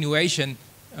each continuation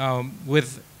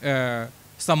with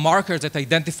some markers that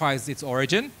identifies its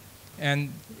origin,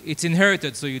 and it's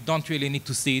inherited, so you don't really need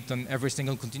to see it on every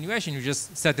single continuation. You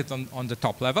just set it on the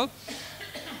top level.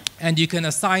 And you can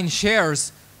assign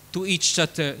shares to each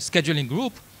scheduling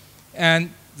group,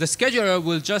 and the scheduler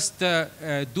will just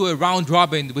do a round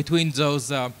robin between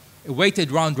those, a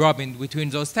weighted round robin between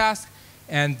those tasks,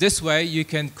 and this way you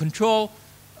can control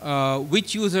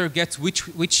which user gets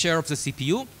which share of the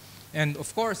CPU. And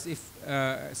of course, if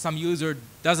some user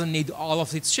doesn't need all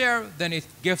of its share, then it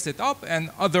gives it up, and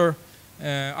other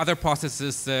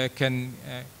processes can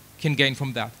gain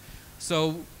from that.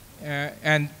 So,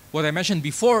 and what I mentioned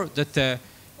before, that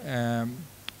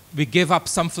we give up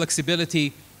some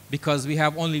flexibility because we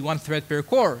have only one thread per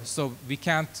core, so we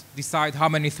can't decide how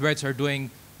many threads are doing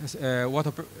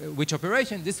which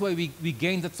operation. This way we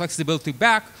gain that flexibility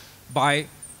back by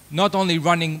not only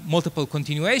running multiple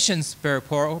continuations per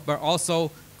core, but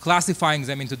also classifying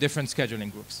them into different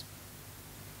scheduling groups.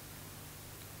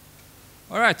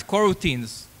 All right,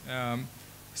 coroutines.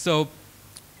 So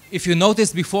if you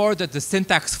noticed before that the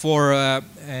syntax for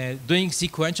doing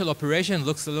sequential operation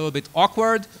looks a little bit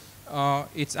awkward,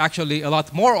 it's actually a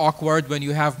lot more awkward when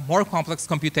you have more complex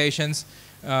computations.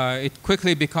 It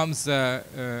quickly becomes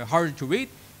harder to read.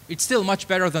 It's still much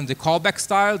better than the callback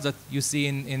style that you see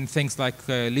in things like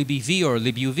libev or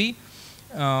libuv,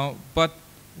 but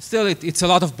still it's a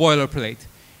lot of boilerplate.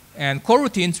 And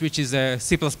coroutines, which is a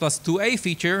C++ 2a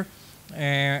feature,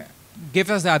 gives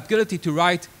us the ability to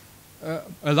write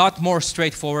a lot more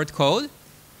straightforward code.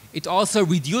 It also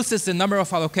reduces the number of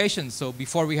allocations. So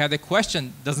before we had a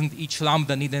question, doesn't each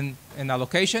lambda need an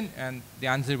allocation? And the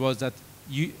answer was that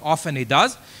often it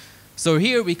does. So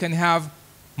here we can have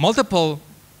multiple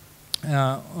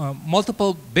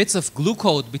bits of glue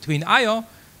code between I/O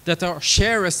that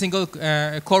share a single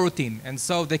coroutine, and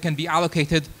so they can be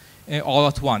allocated all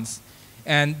at once.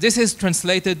 And this is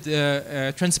translated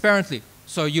transparently.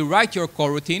 So you write your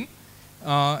coroutine,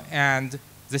 and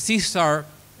the Seastar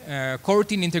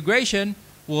coroutine integration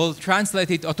will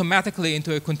translate it automatically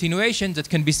into a continuation that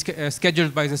can be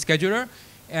scheduled by the scheduler.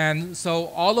 And so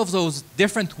all of those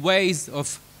different ways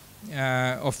of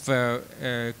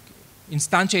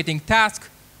instantiating task,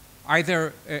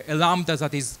 either a lambda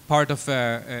that is part of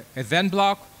a then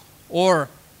block, or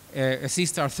a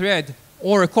Seastar thread,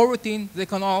 or a coroutine, they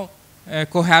can all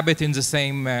cohabit in the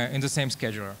same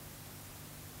scheduler.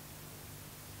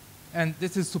 And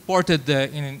this is supported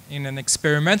in an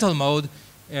experimental mode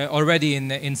already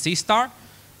in Seastar.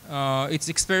 It's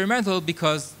experimental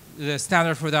because the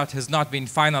standard for that has not been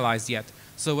finalized yet.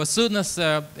 So as soon as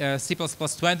C++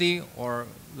 20, or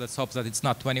let's hope that it's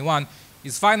not 21,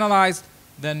 is finalized,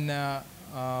 then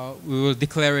we will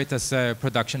declare it as a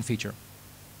production feature.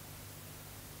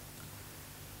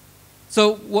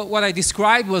 So what I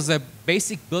described was the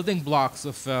basic building blocks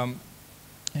of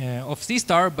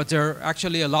Seastar, but there are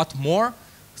actually a lot more.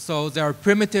 So there are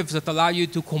primitives that allow you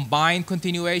to combine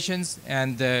continuations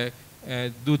and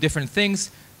do different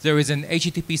things. There is an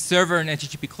HTTP server and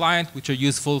HTTP client, which are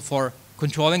useful for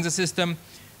controlling the system.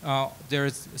 There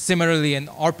is similarly an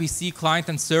RPC client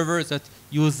and server that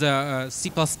use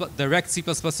direct C++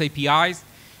 APIs.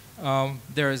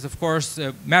 There is, of course,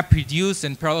 MapReduce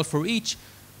and parallel for each.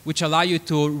 which allow you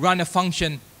to run a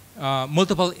function,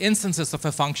 multiple instances of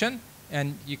a function,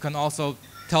 and you can also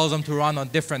tell them to run on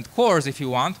different cores if you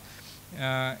want,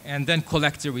 and then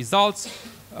collect the results.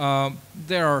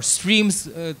 There are streams.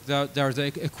 There's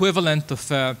the equivalent of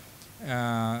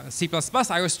C++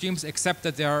 I/O streams, except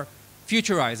that they are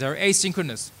futurized. They are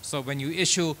asynchronous. So when you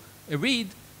issue a read,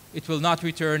 it will not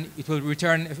return. It will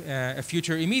return a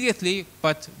future immediately,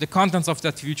 but the contents of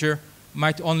that future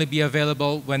might only be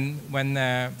available when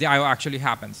the I/O actually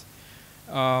happens.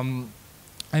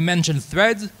 I mentioned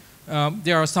threads.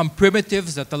 There are some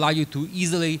primitives that allow you to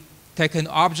easily take an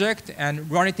object and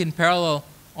run it in parallel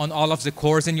on all of the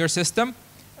cores in your system.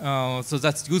 So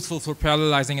that's useful for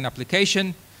parallelizing an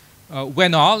application.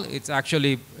 When all, it's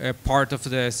actually part of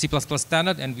the C++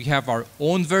 standard, and we have our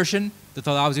own version that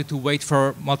allows you to wait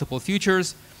for multiple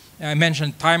futures. I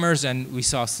mentioned timers, and we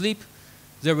saw sleep.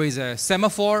 There is a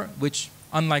semaphore, which,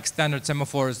 unlike standard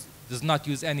semaphores, does not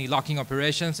use any locking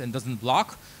operations and doesn't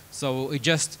block. So it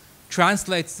just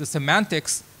translates the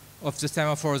semantics of the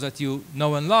semaphores that you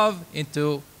know and love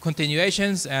into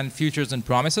continuations and futures and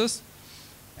promises.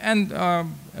 And a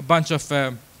bunch of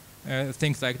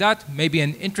things like that. Maybe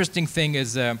an interesting thing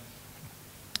is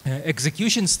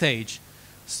execution stage.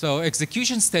 So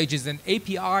execution stage is an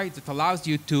API that allows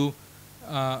you to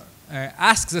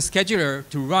ask the scheduler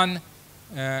to run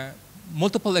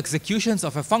multiple executions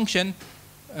of a function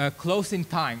close in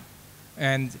time.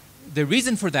 And the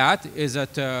reason for that is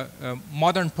that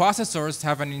modern processors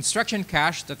have an instruction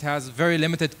cache that has very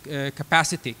limited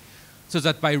capacity. So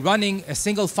that by running a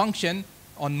single function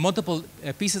on multiple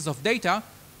pieces of data,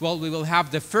 well, we will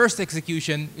have the first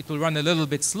execution. It will run a little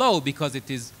bit slow because it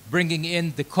is bringing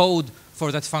in the code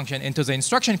for that function into the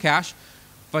instruction cache.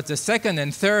 But the second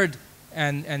and third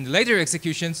and later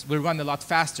executions will run a lot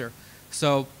faster.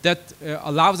 So that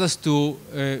allows us to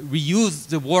reuse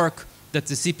the work that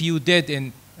the CPU did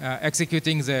in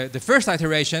executing the first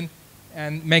iteration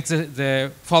and makes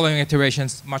the following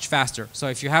iterations much faster. So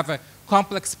if you have a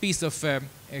complex piece of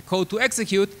code to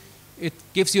execute, it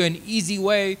gives you an easy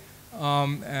way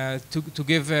to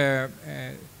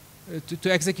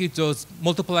execute those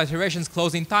multiple iterations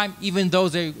close in time, even though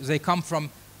they come from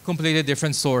completely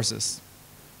different sources.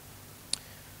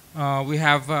 We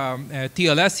have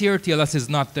TLS here. TLS is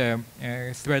not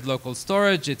thread local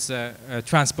storage. It's a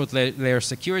transport layer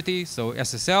security, so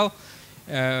SSL.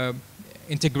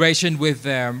 Integration with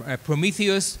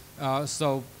Prometheus.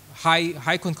 So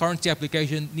high concurrency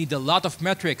application need a lot of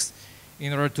metrics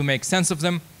in order to make sense of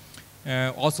them.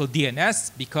 Also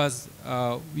DNS, because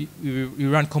we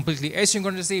run completely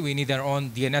asynchronously. We need our own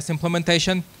DNS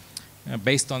implementation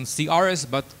based on CRS,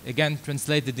 but again,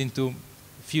 translated into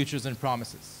futures and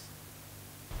promises.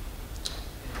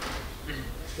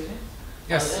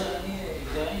 Yes? Is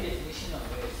there any definition of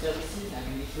services? I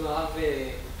mean, if you have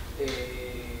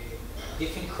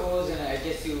different cores, and I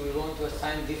guess you will want to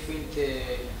assign different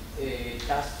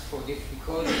tasks for different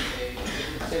cores,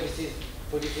 different services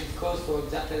for different cores. For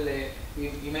example,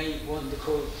 you may want the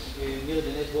code near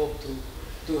the network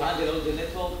to handle all the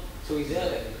network. So is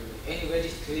there any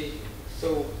registry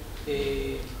so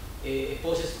a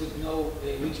process could know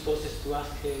which process to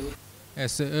ask?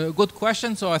 Yes, a good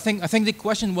question. So I think the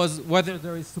question was whether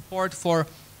there is support for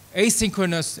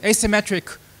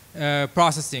asymmetric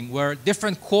processing, where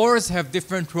different cores have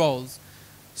different roles.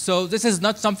 So this is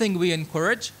not something we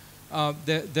encourage.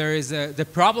 The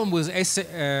problem with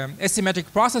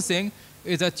asymmetric processing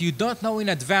is that you don't know in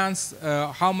advance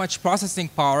how much processing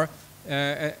power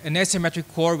an asymmetric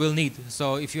core will need.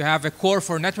 So if you have a core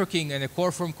for networking and a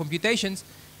core for computations,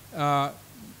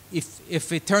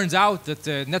 if it turns out that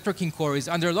the networking core is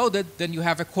underloaded, then you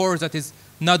have a core that is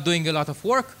not doing a lot of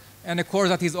work and a core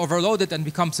that is overloaded and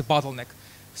becomes a bottleneck.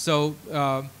 So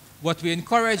what we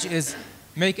encourage is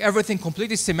make everything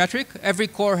completely symmetric. Every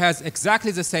core has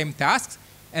exactly the same tasks,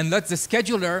 and let the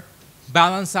scheduler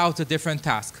balance out the different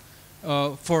tasks.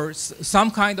 For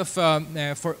some kind of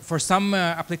for some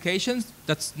applications,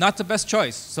 that's not the best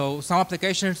choice. So some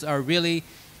applications are really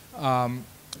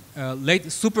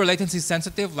super latency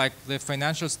sensitive, like the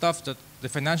financial stuff, that the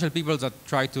financial people that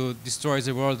try to destroy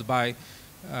the world by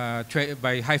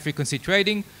high frequency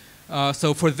trading.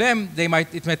 So for them,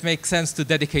 it might make sense to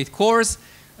dedicate cores.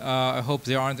 I hope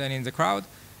there aren't any in the crowd.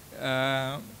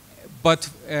 But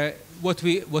what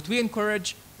we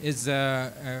encourage is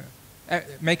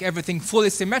make everything fully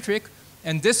symmetric,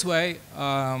 and this way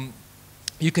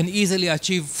you can easily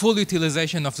achieve full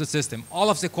utilization of the system. All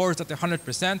of the cores at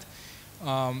 100%.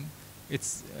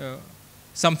 It's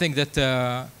something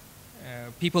that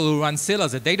people who run CIL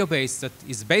as a database that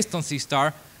is based on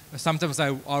Seastar sometimes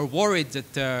are worried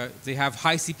that they have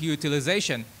high CPU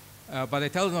utilization. But I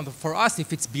tell them that for us,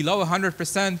 if it's below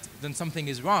 100%, then something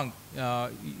is wrong.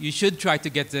 You should try to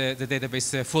get the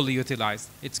database fully utilized.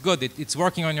 It's good. It's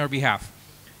working on your behalf.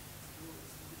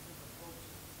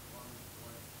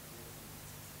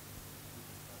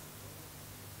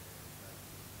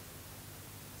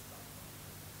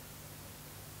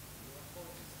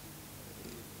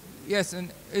 Yes,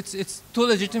 and it's two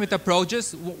legitimate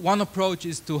approaches. One approach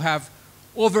is to have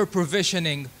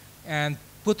over-provisioning and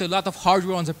put a lot of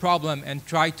hardware on the problem and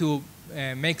try to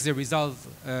make the result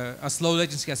as low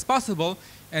latency as possible.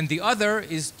 And the other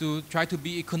is to try to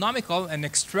be economical and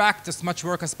extract as much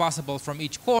work as possible from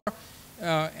each core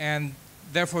and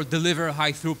therefore deliver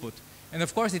high throughput. And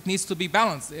of course, it needs to be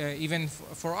balanced. Even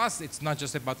for us, it's not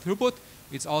just about throughput.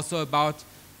 It's also about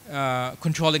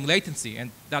controlling latency,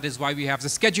 and that is why we have the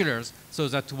schedulers, so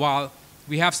that while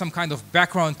we have some kind of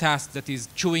background task that is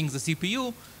chewing the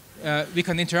CPU, we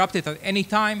can interrupt it at any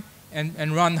time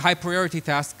and run high priority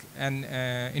task and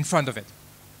in front of it.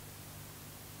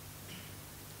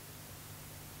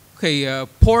 Okay,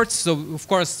 ports, so of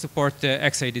course support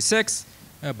x86,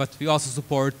 but we also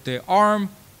support the ARM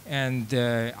and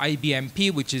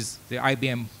IBM-P, which is the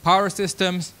IBM Power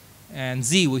Systems, and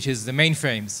Z, which is the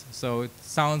mainframes. So it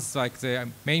sounds like the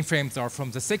mainframes are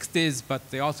from the 60s, but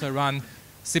they also run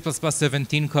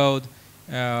C++17 code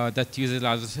that uses a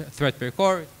lot of thread per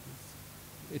core.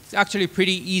 It's actually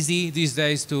pretty easy these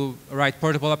days to write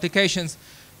portable applications,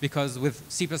 because with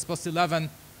C++11,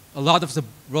 a lot of the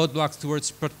roadblocks towards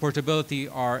portability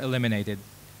are eliminated.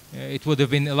 It would have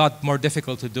been a lot more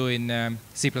difficult to do in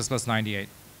C++98.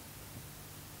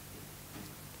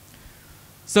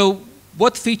 So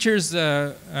what features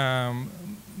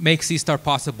make Seastar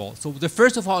possible? So the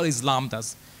first of all is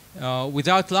lambdas.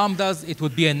 Without lambdas, it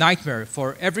would be a nightmare.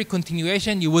 For every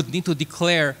continuation, you would need to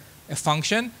declare a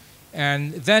function.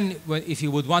 And then if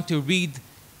you would want to read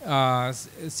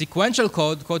sequential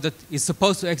code that is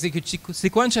supposed to execute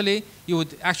sequentially, you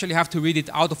would actually have to read it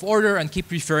out of order and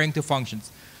keep referring to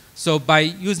functions. So by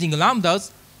using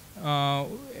lambdas,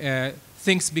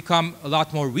 things become a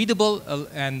lot more readable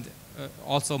and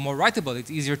also more writable. It's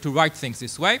easier to write things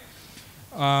this way.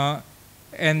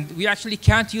 And we actually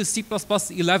can't use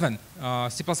C++11.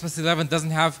 C++11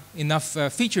 doesn't have enough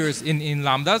features in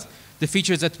lambdas. The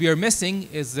features that we are missing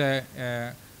is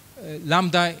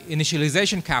lambda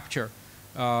initialization capture.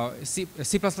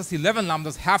 C++11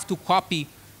 lambdas have to copy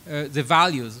the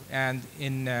values. And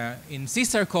in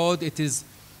Seastar code, it is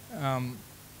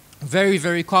very,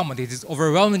 very common. It is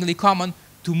overwhelmingly common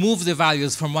to move the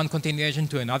values from one continuation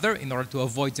to another in order to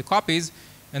avoid the copies.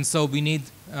 And so we need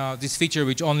this feature,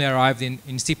 which only arrived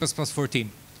in C++14.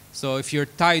 So if you're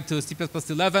tied to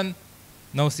C++11,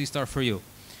 no Seastar for you.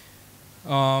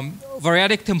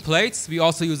 Variadic templates, we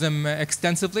also use them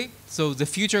extensively. So the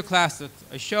future class that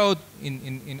I showed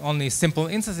in only simple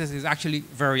instances is actually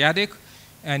variadic.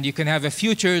 And you can have a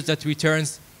future that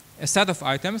returns a set of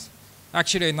items.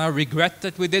 Actually, I now regret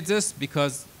that we did this,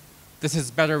 because this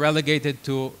is better relegated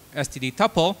to std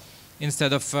tuple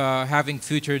instead of having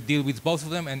future deal with both of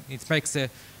them, and it makes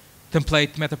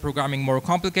template metaprogramming more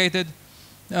complicated.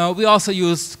 We also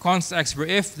use const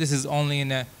if. This is only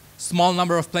in a small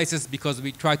number of places because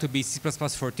we try to be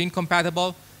C++14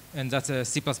 compatible, and that's a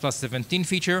C++17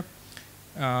 feature.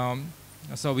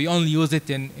 So we only use it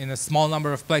in a small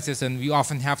number of places, and we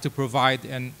often have to provide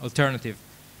an alternative.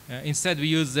 Instead, we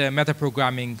use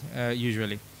metaprogramming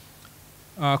usually.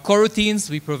 Coroutines,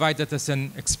 we provide that as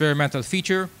an experimental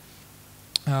feature.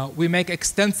 We make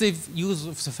extensive use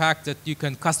of the fact that you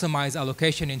can customize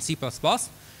allocation in C++.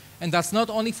 And that's not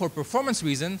only for performance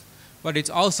reasons, but it's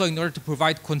also in order to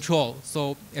provide control.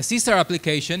 So a Seastar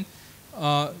application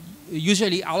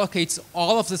usually allocates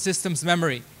all of the system's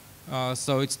memory.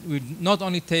 So we not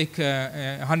only take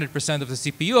 100% of the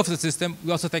CPU of the system,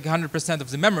 we also take 100% of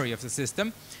the memory of the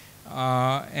system.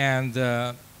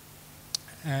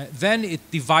 Then it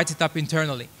divides it up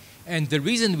internally. And the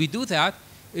reason we do that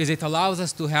is it allows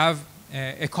us to have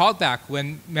a callback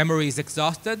when memory is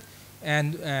exhausted,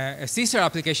 and a Seastar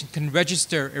application can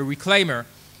register a reclaimer.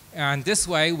 And this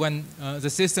way, when the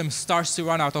system starts to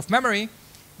run out of memory,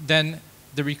 then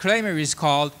the reclaimer is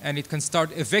called, and it can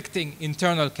start evicting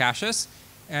internal caches.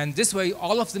 And this way,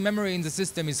 all of the memory in the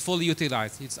system is fully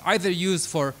utilized. It's either used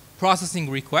for processing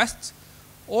requests,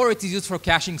 or it is used for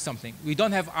caching something. We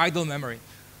don't have idle memory.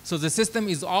 So the system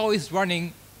is always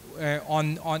running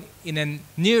in a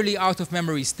nearly out of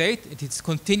memory state. It is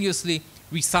continuously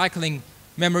recycling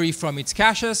memory from its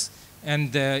caches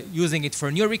and using it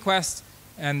for new requests.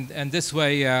 And this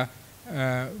way,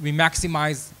 we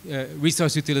maximize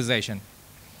resource utilization.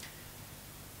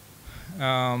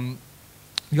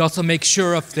 you also make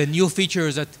sure of the new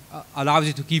features that allows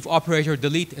you to give operator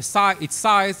delete its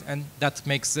size, and that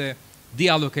makes the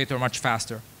deallocator much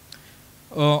faster.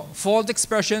 Fold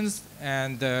expressions,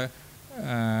 and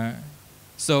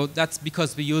so that's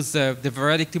because we use the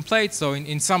variadic template. So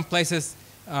in some places,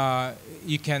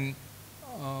 you can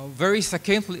very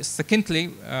succinctly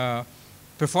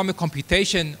perform a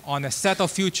computation on a set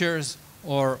of futures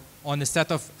or on a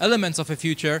set of elements of a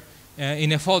future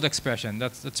in a fold expression.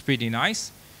 That's pretty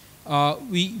nice.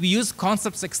 We use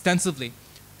concepts extensively.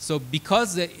 So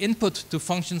because the input to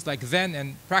functions like then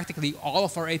and practically all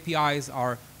of our APIs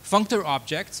are functor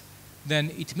objects,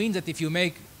 then it means that if you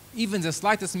make even the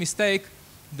slightest mistake,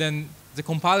 then the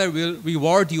compiler will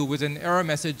reward you with an error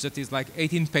message that is like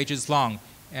 18 pages long.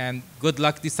 And good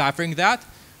luck deciphering that.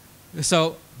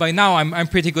 So by now, I'm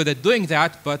pretty good at doing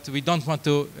that, but we don't want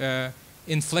to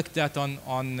inflict that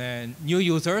on new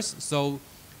users. So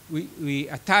we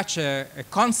attach a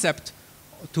concept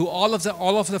to all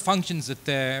of the functions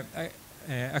that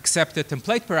accept a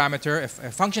template parameter,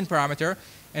 a function parameter,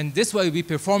 and this way we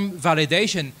perform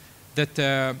validation that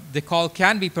the call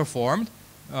can be performed.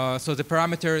 So the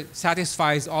parameter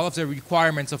satisfies all of the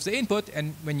requirements of the input,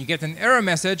 and when you get an error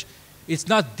message, it's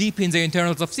not deep in the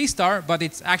internals of Seastar, but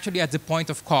it's actually at the point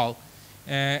of call.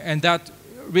 And that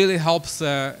really helps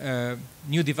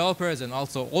new developers and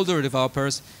also older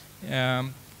developers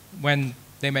when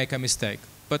they make a mistake.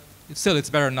 But still, it's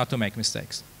better not to make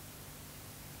mistakes.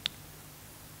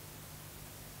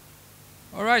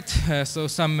 All right, so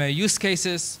some use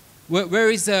cases. Where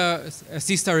is a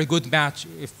Seastar a good match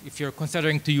if you're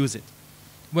considering to use it?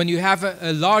 When you have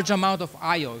a large amount of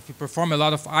I/O, if you perform a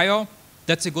lot of I/O,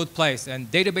 that's a good place.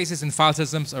 And databases and file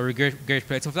systems are a great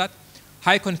place of that.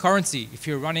 High concurrency, if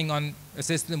you're running on a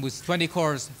system with 20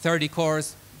 cores, 30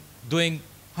 cores, doing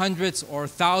hundreds or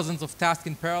thousands of tasks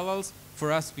in parallels,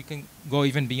 for us, we can go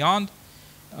even beyond.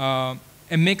 A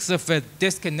mix of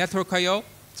disk and network I/O.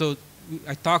 So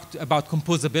I talked about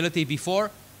composability before.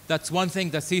 That's one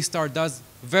thing that Seastar does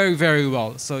very, very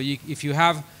well. So if you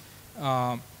have,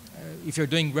 if you're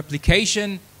doing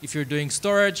replication, if you're doing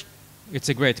storage, it's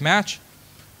a great match.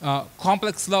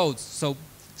 Complex loads, so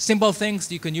simple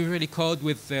things you can usually code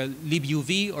with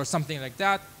libuv or something like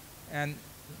that and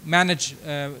manage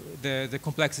the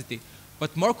complexity.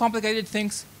 But more complicated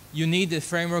things, you need a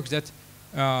framework that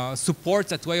supports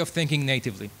that way of thinking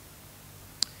natively.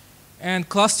 And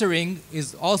clustering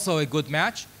is also a good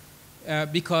match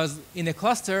because in a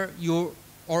cluster, you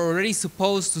are already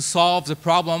supposed to solve the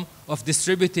problem of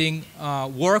distributing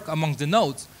work among the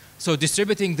nodes. So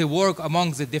distributing the work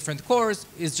among the different cores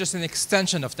is just an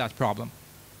extension of that problem.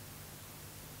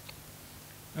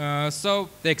 So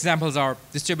the examples are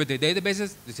distributed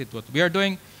databases. This is what we are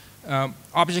doing.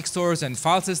 Object stores and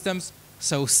file systems.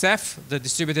 So Ceph, the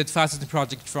distributed file system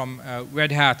project from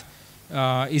Red Hat,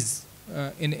 is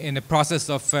in the process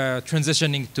of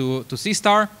transitioning to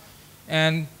Seastar.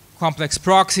 And complex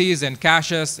proxies and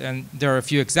caches, and there are a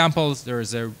few examples. There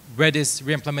is a Redis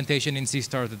reimplementation in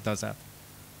Seastar that does that.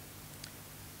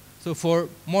 So for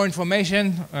more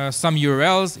information, some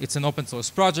URLs. It's an open source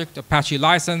project, Apache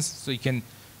license, so you can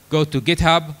go to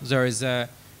GitHub. There is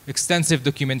extensive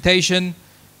documentation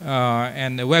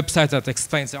and a website that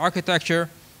explains the architecture.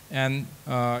 And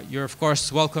you're, of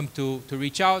course, welcome to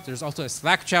reach out. There's also a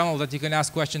Slack channel that you can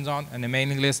ask questions on and a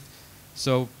mailing list.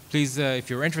 So please, if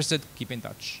you're interested, keep in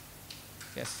touch.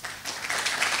 Yes?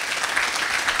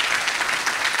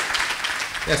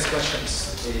 Yes,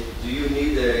 questions? Do you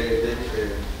need a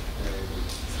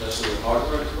special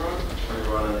hardware to run, or you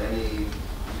run on any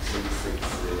x86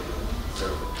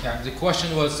 server? Yeah, the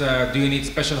question was, do you need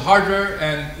special hardware?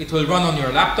 And it will run on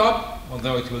your laptop,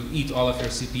 although it will eat all of your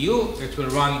CPU. It will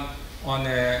run on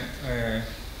a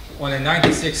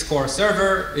 96-core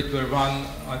server. It will run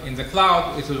in the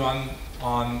cloud. It will run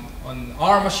on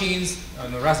our machines,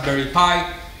 on a Raspberry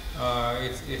Pi.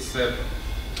 It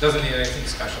doesn't need anything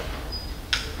special.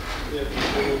 Yeah,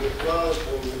 in the cloud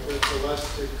and with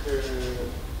elastic,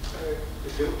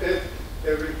 you can add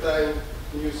every time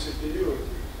new CPU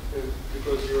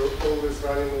because you're always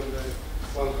running on the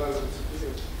 100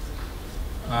 CPU.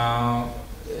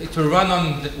 It will run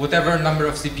on whatever number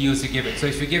of CPUs you give it. So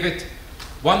if you give it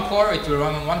 1 core, it will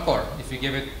run on 1 core. If you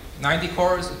give it 90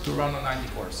 cores, it will run on 90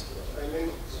 cores. I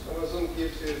mean, Amazon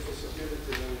gives you the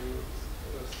possibility when you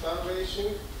start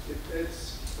racing, it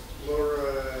adds more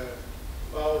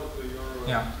power to your...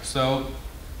 Yeah, so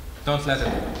don't let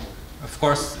it. Of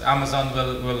course, Amazon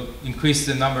will increase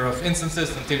the number of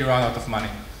instances until you run out of money.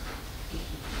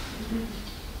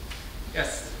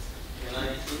 Yes? Can I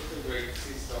integrate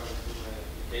Seastar into my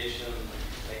application,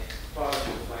 like part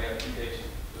of my application?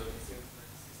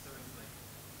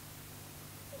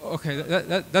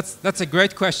 okay, that's a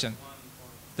great question.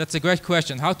 That's a great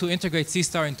question. How to integrate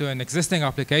Seastar into an existing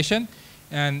application?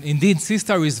 And indeed,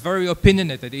 Seastar is very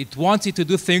opinionated. It wants you to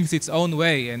do things its own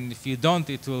way, and if you don't,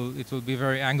 it will be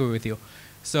very angry with you.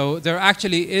 So there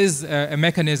actually is a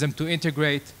mechanism to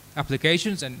integrate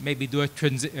applications and maybe do a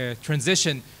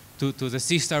transition to the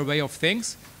Seastar way of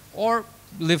things, or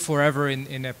live forever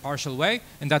in a partial way.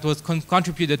 And that was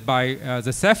contributed by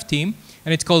the Ceph team,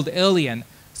 and it's called Alien.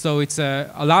 So it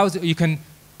allows you can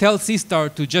tell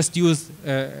Seastar to just use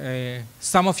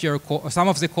some of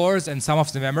the cores and some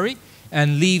of the memory,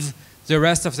 and leave the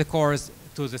rest of the cores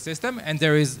to the system. And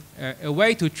there is a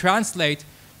way to translate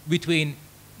between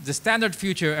the standard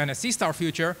future and a Seastar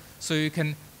future, so you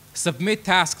can submit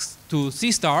tasks to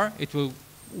Seastar. It will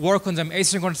work on them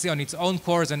asynchronously on its own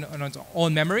cores and on its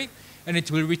own memory, and it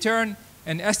will return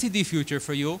an STD future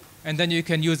for you, and then you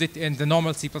can use it in the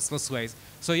normal C++ ways.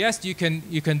 So yes, you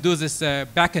can do this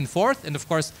back and forth, and of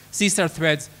course, Seastar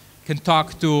threads can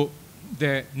talk to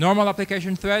the normal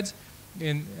application threads,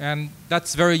 and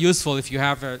that's very useful if you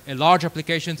have a large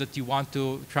application that you want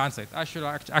to translate. I should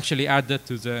actually add that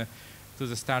to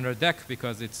the standard deck,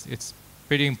 because it's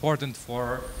pretty important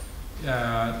for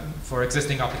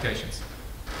existing applications.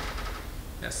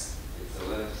 Yes. It's a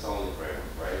Linux only framework,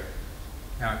 right?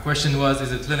 Yeah. Question was,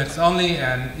 is it Linux only?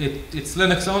 And it's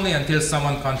Linux only until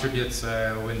someone contributes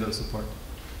Windows support.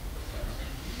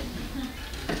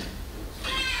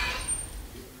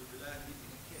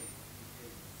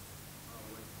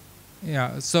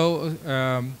 Yeah, so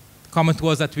comment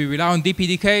was that we rely on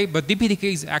DPDK, but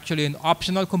DPDK is actually an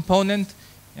optional component,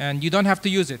 and you don't have to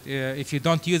use it. If you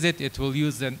don't use it, it will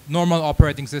use the normal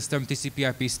operating system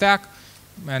TCP/IP stack,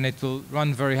 and it will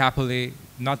run very happily,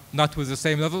 not with the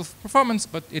same level of performance,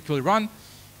 but it will run.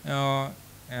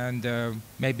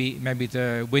 Maybe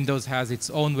the Windows has its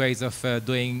own ways of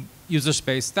doing user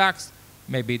space stacks.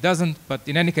 Maybe it doesn't, but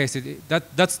in any case,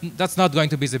 that's not going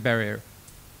to be the barrier.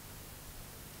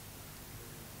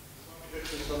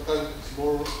 Sometimes it's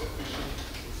more efficient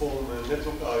to perform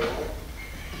network I/O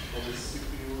on the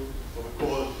CPU from a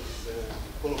core that's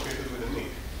co-located with a NIC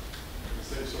in the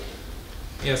same socket.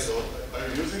 Yes. So are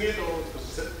you using it, or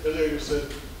because earlier you said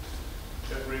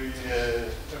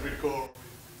every core?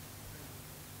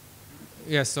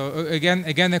 Yes. So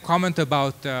again, a comment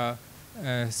about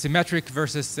symmetric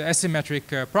versus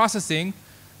asymmetric processing.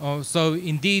 So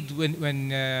indeed,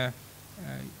 when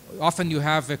often you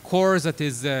have a core that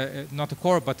is not a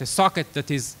core, but a socket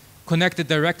that is connected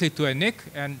directly to a NIC,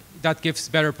 and that gives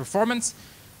better performance.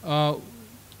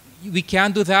 We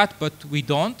can do that, but we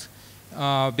don't,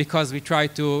 because we try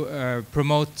to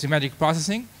promote symmetric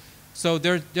processing. So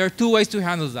there are two ways to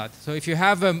handle that. So if you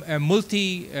have a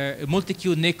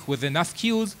multi-queue NIC with enough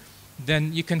queues,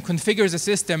 then you can configure the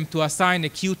system to assign a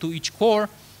queue to each core,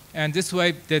 and this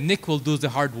way the NIC will do the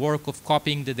hard work of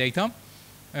copying the data.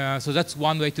 So that's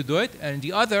one way to do it. And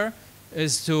the other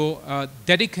is to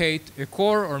dedicate a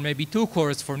core or maybe two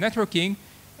cores for networking,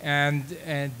 and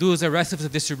do the rest of the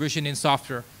distribution in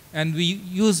software. And we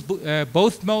use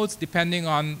both modes depending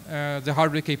on the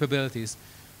hardware capabilities.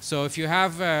 So if you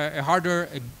have a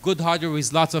good hardware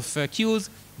with lots of queues,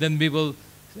 then we will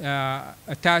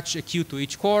attach a queue to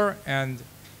each core, and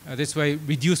this way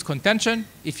reduce contention.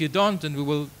 If you don't, then we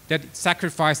will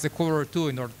sacrifice the core or two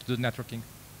in order to do networking.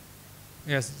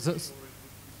 Yes.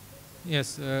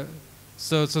 Yes.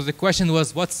 So the question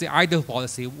was, what's the idle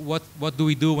policy? What do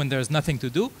we do when there's nothing to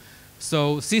do?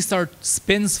 So Seastar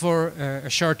spins for a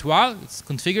short while. It's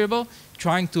configurable,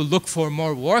 trying to look for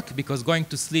more work, because going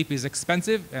to sleep is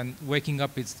expensive and waking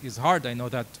up is hard. I know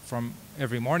that from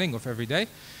every morning of every day.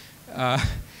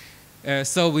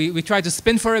 So we try to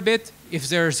spin for a bit. If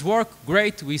there's work,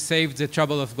 great. We save the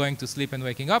trouble of going to sleep and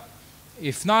waking up.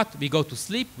 If not, we go to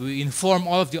sleep. We inform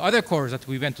all of the other cores that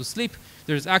we went to sleep.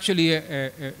 There's actually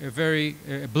a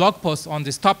blog post on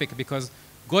this topic, because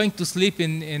going to sleep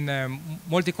in a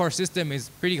multi-core system is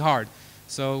pretty hard.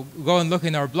 So go and look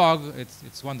in our blog.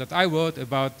 It's one that I wrote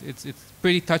about. It's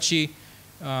pretty touchy,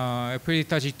 a pretty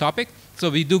touchy topic.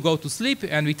 So we do go to sleep,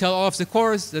 and we tell all of the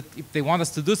cores that if they want us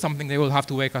to do something, they will have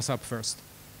to wake us up first.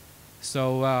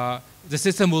 So the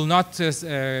system will not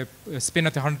spin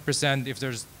at 100% if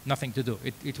there's nothing to do.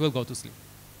 It will go to sleep.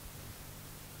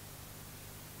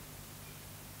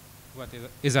 What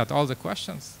is that all the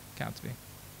questions? Can't be.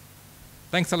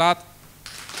 Thanks a lot.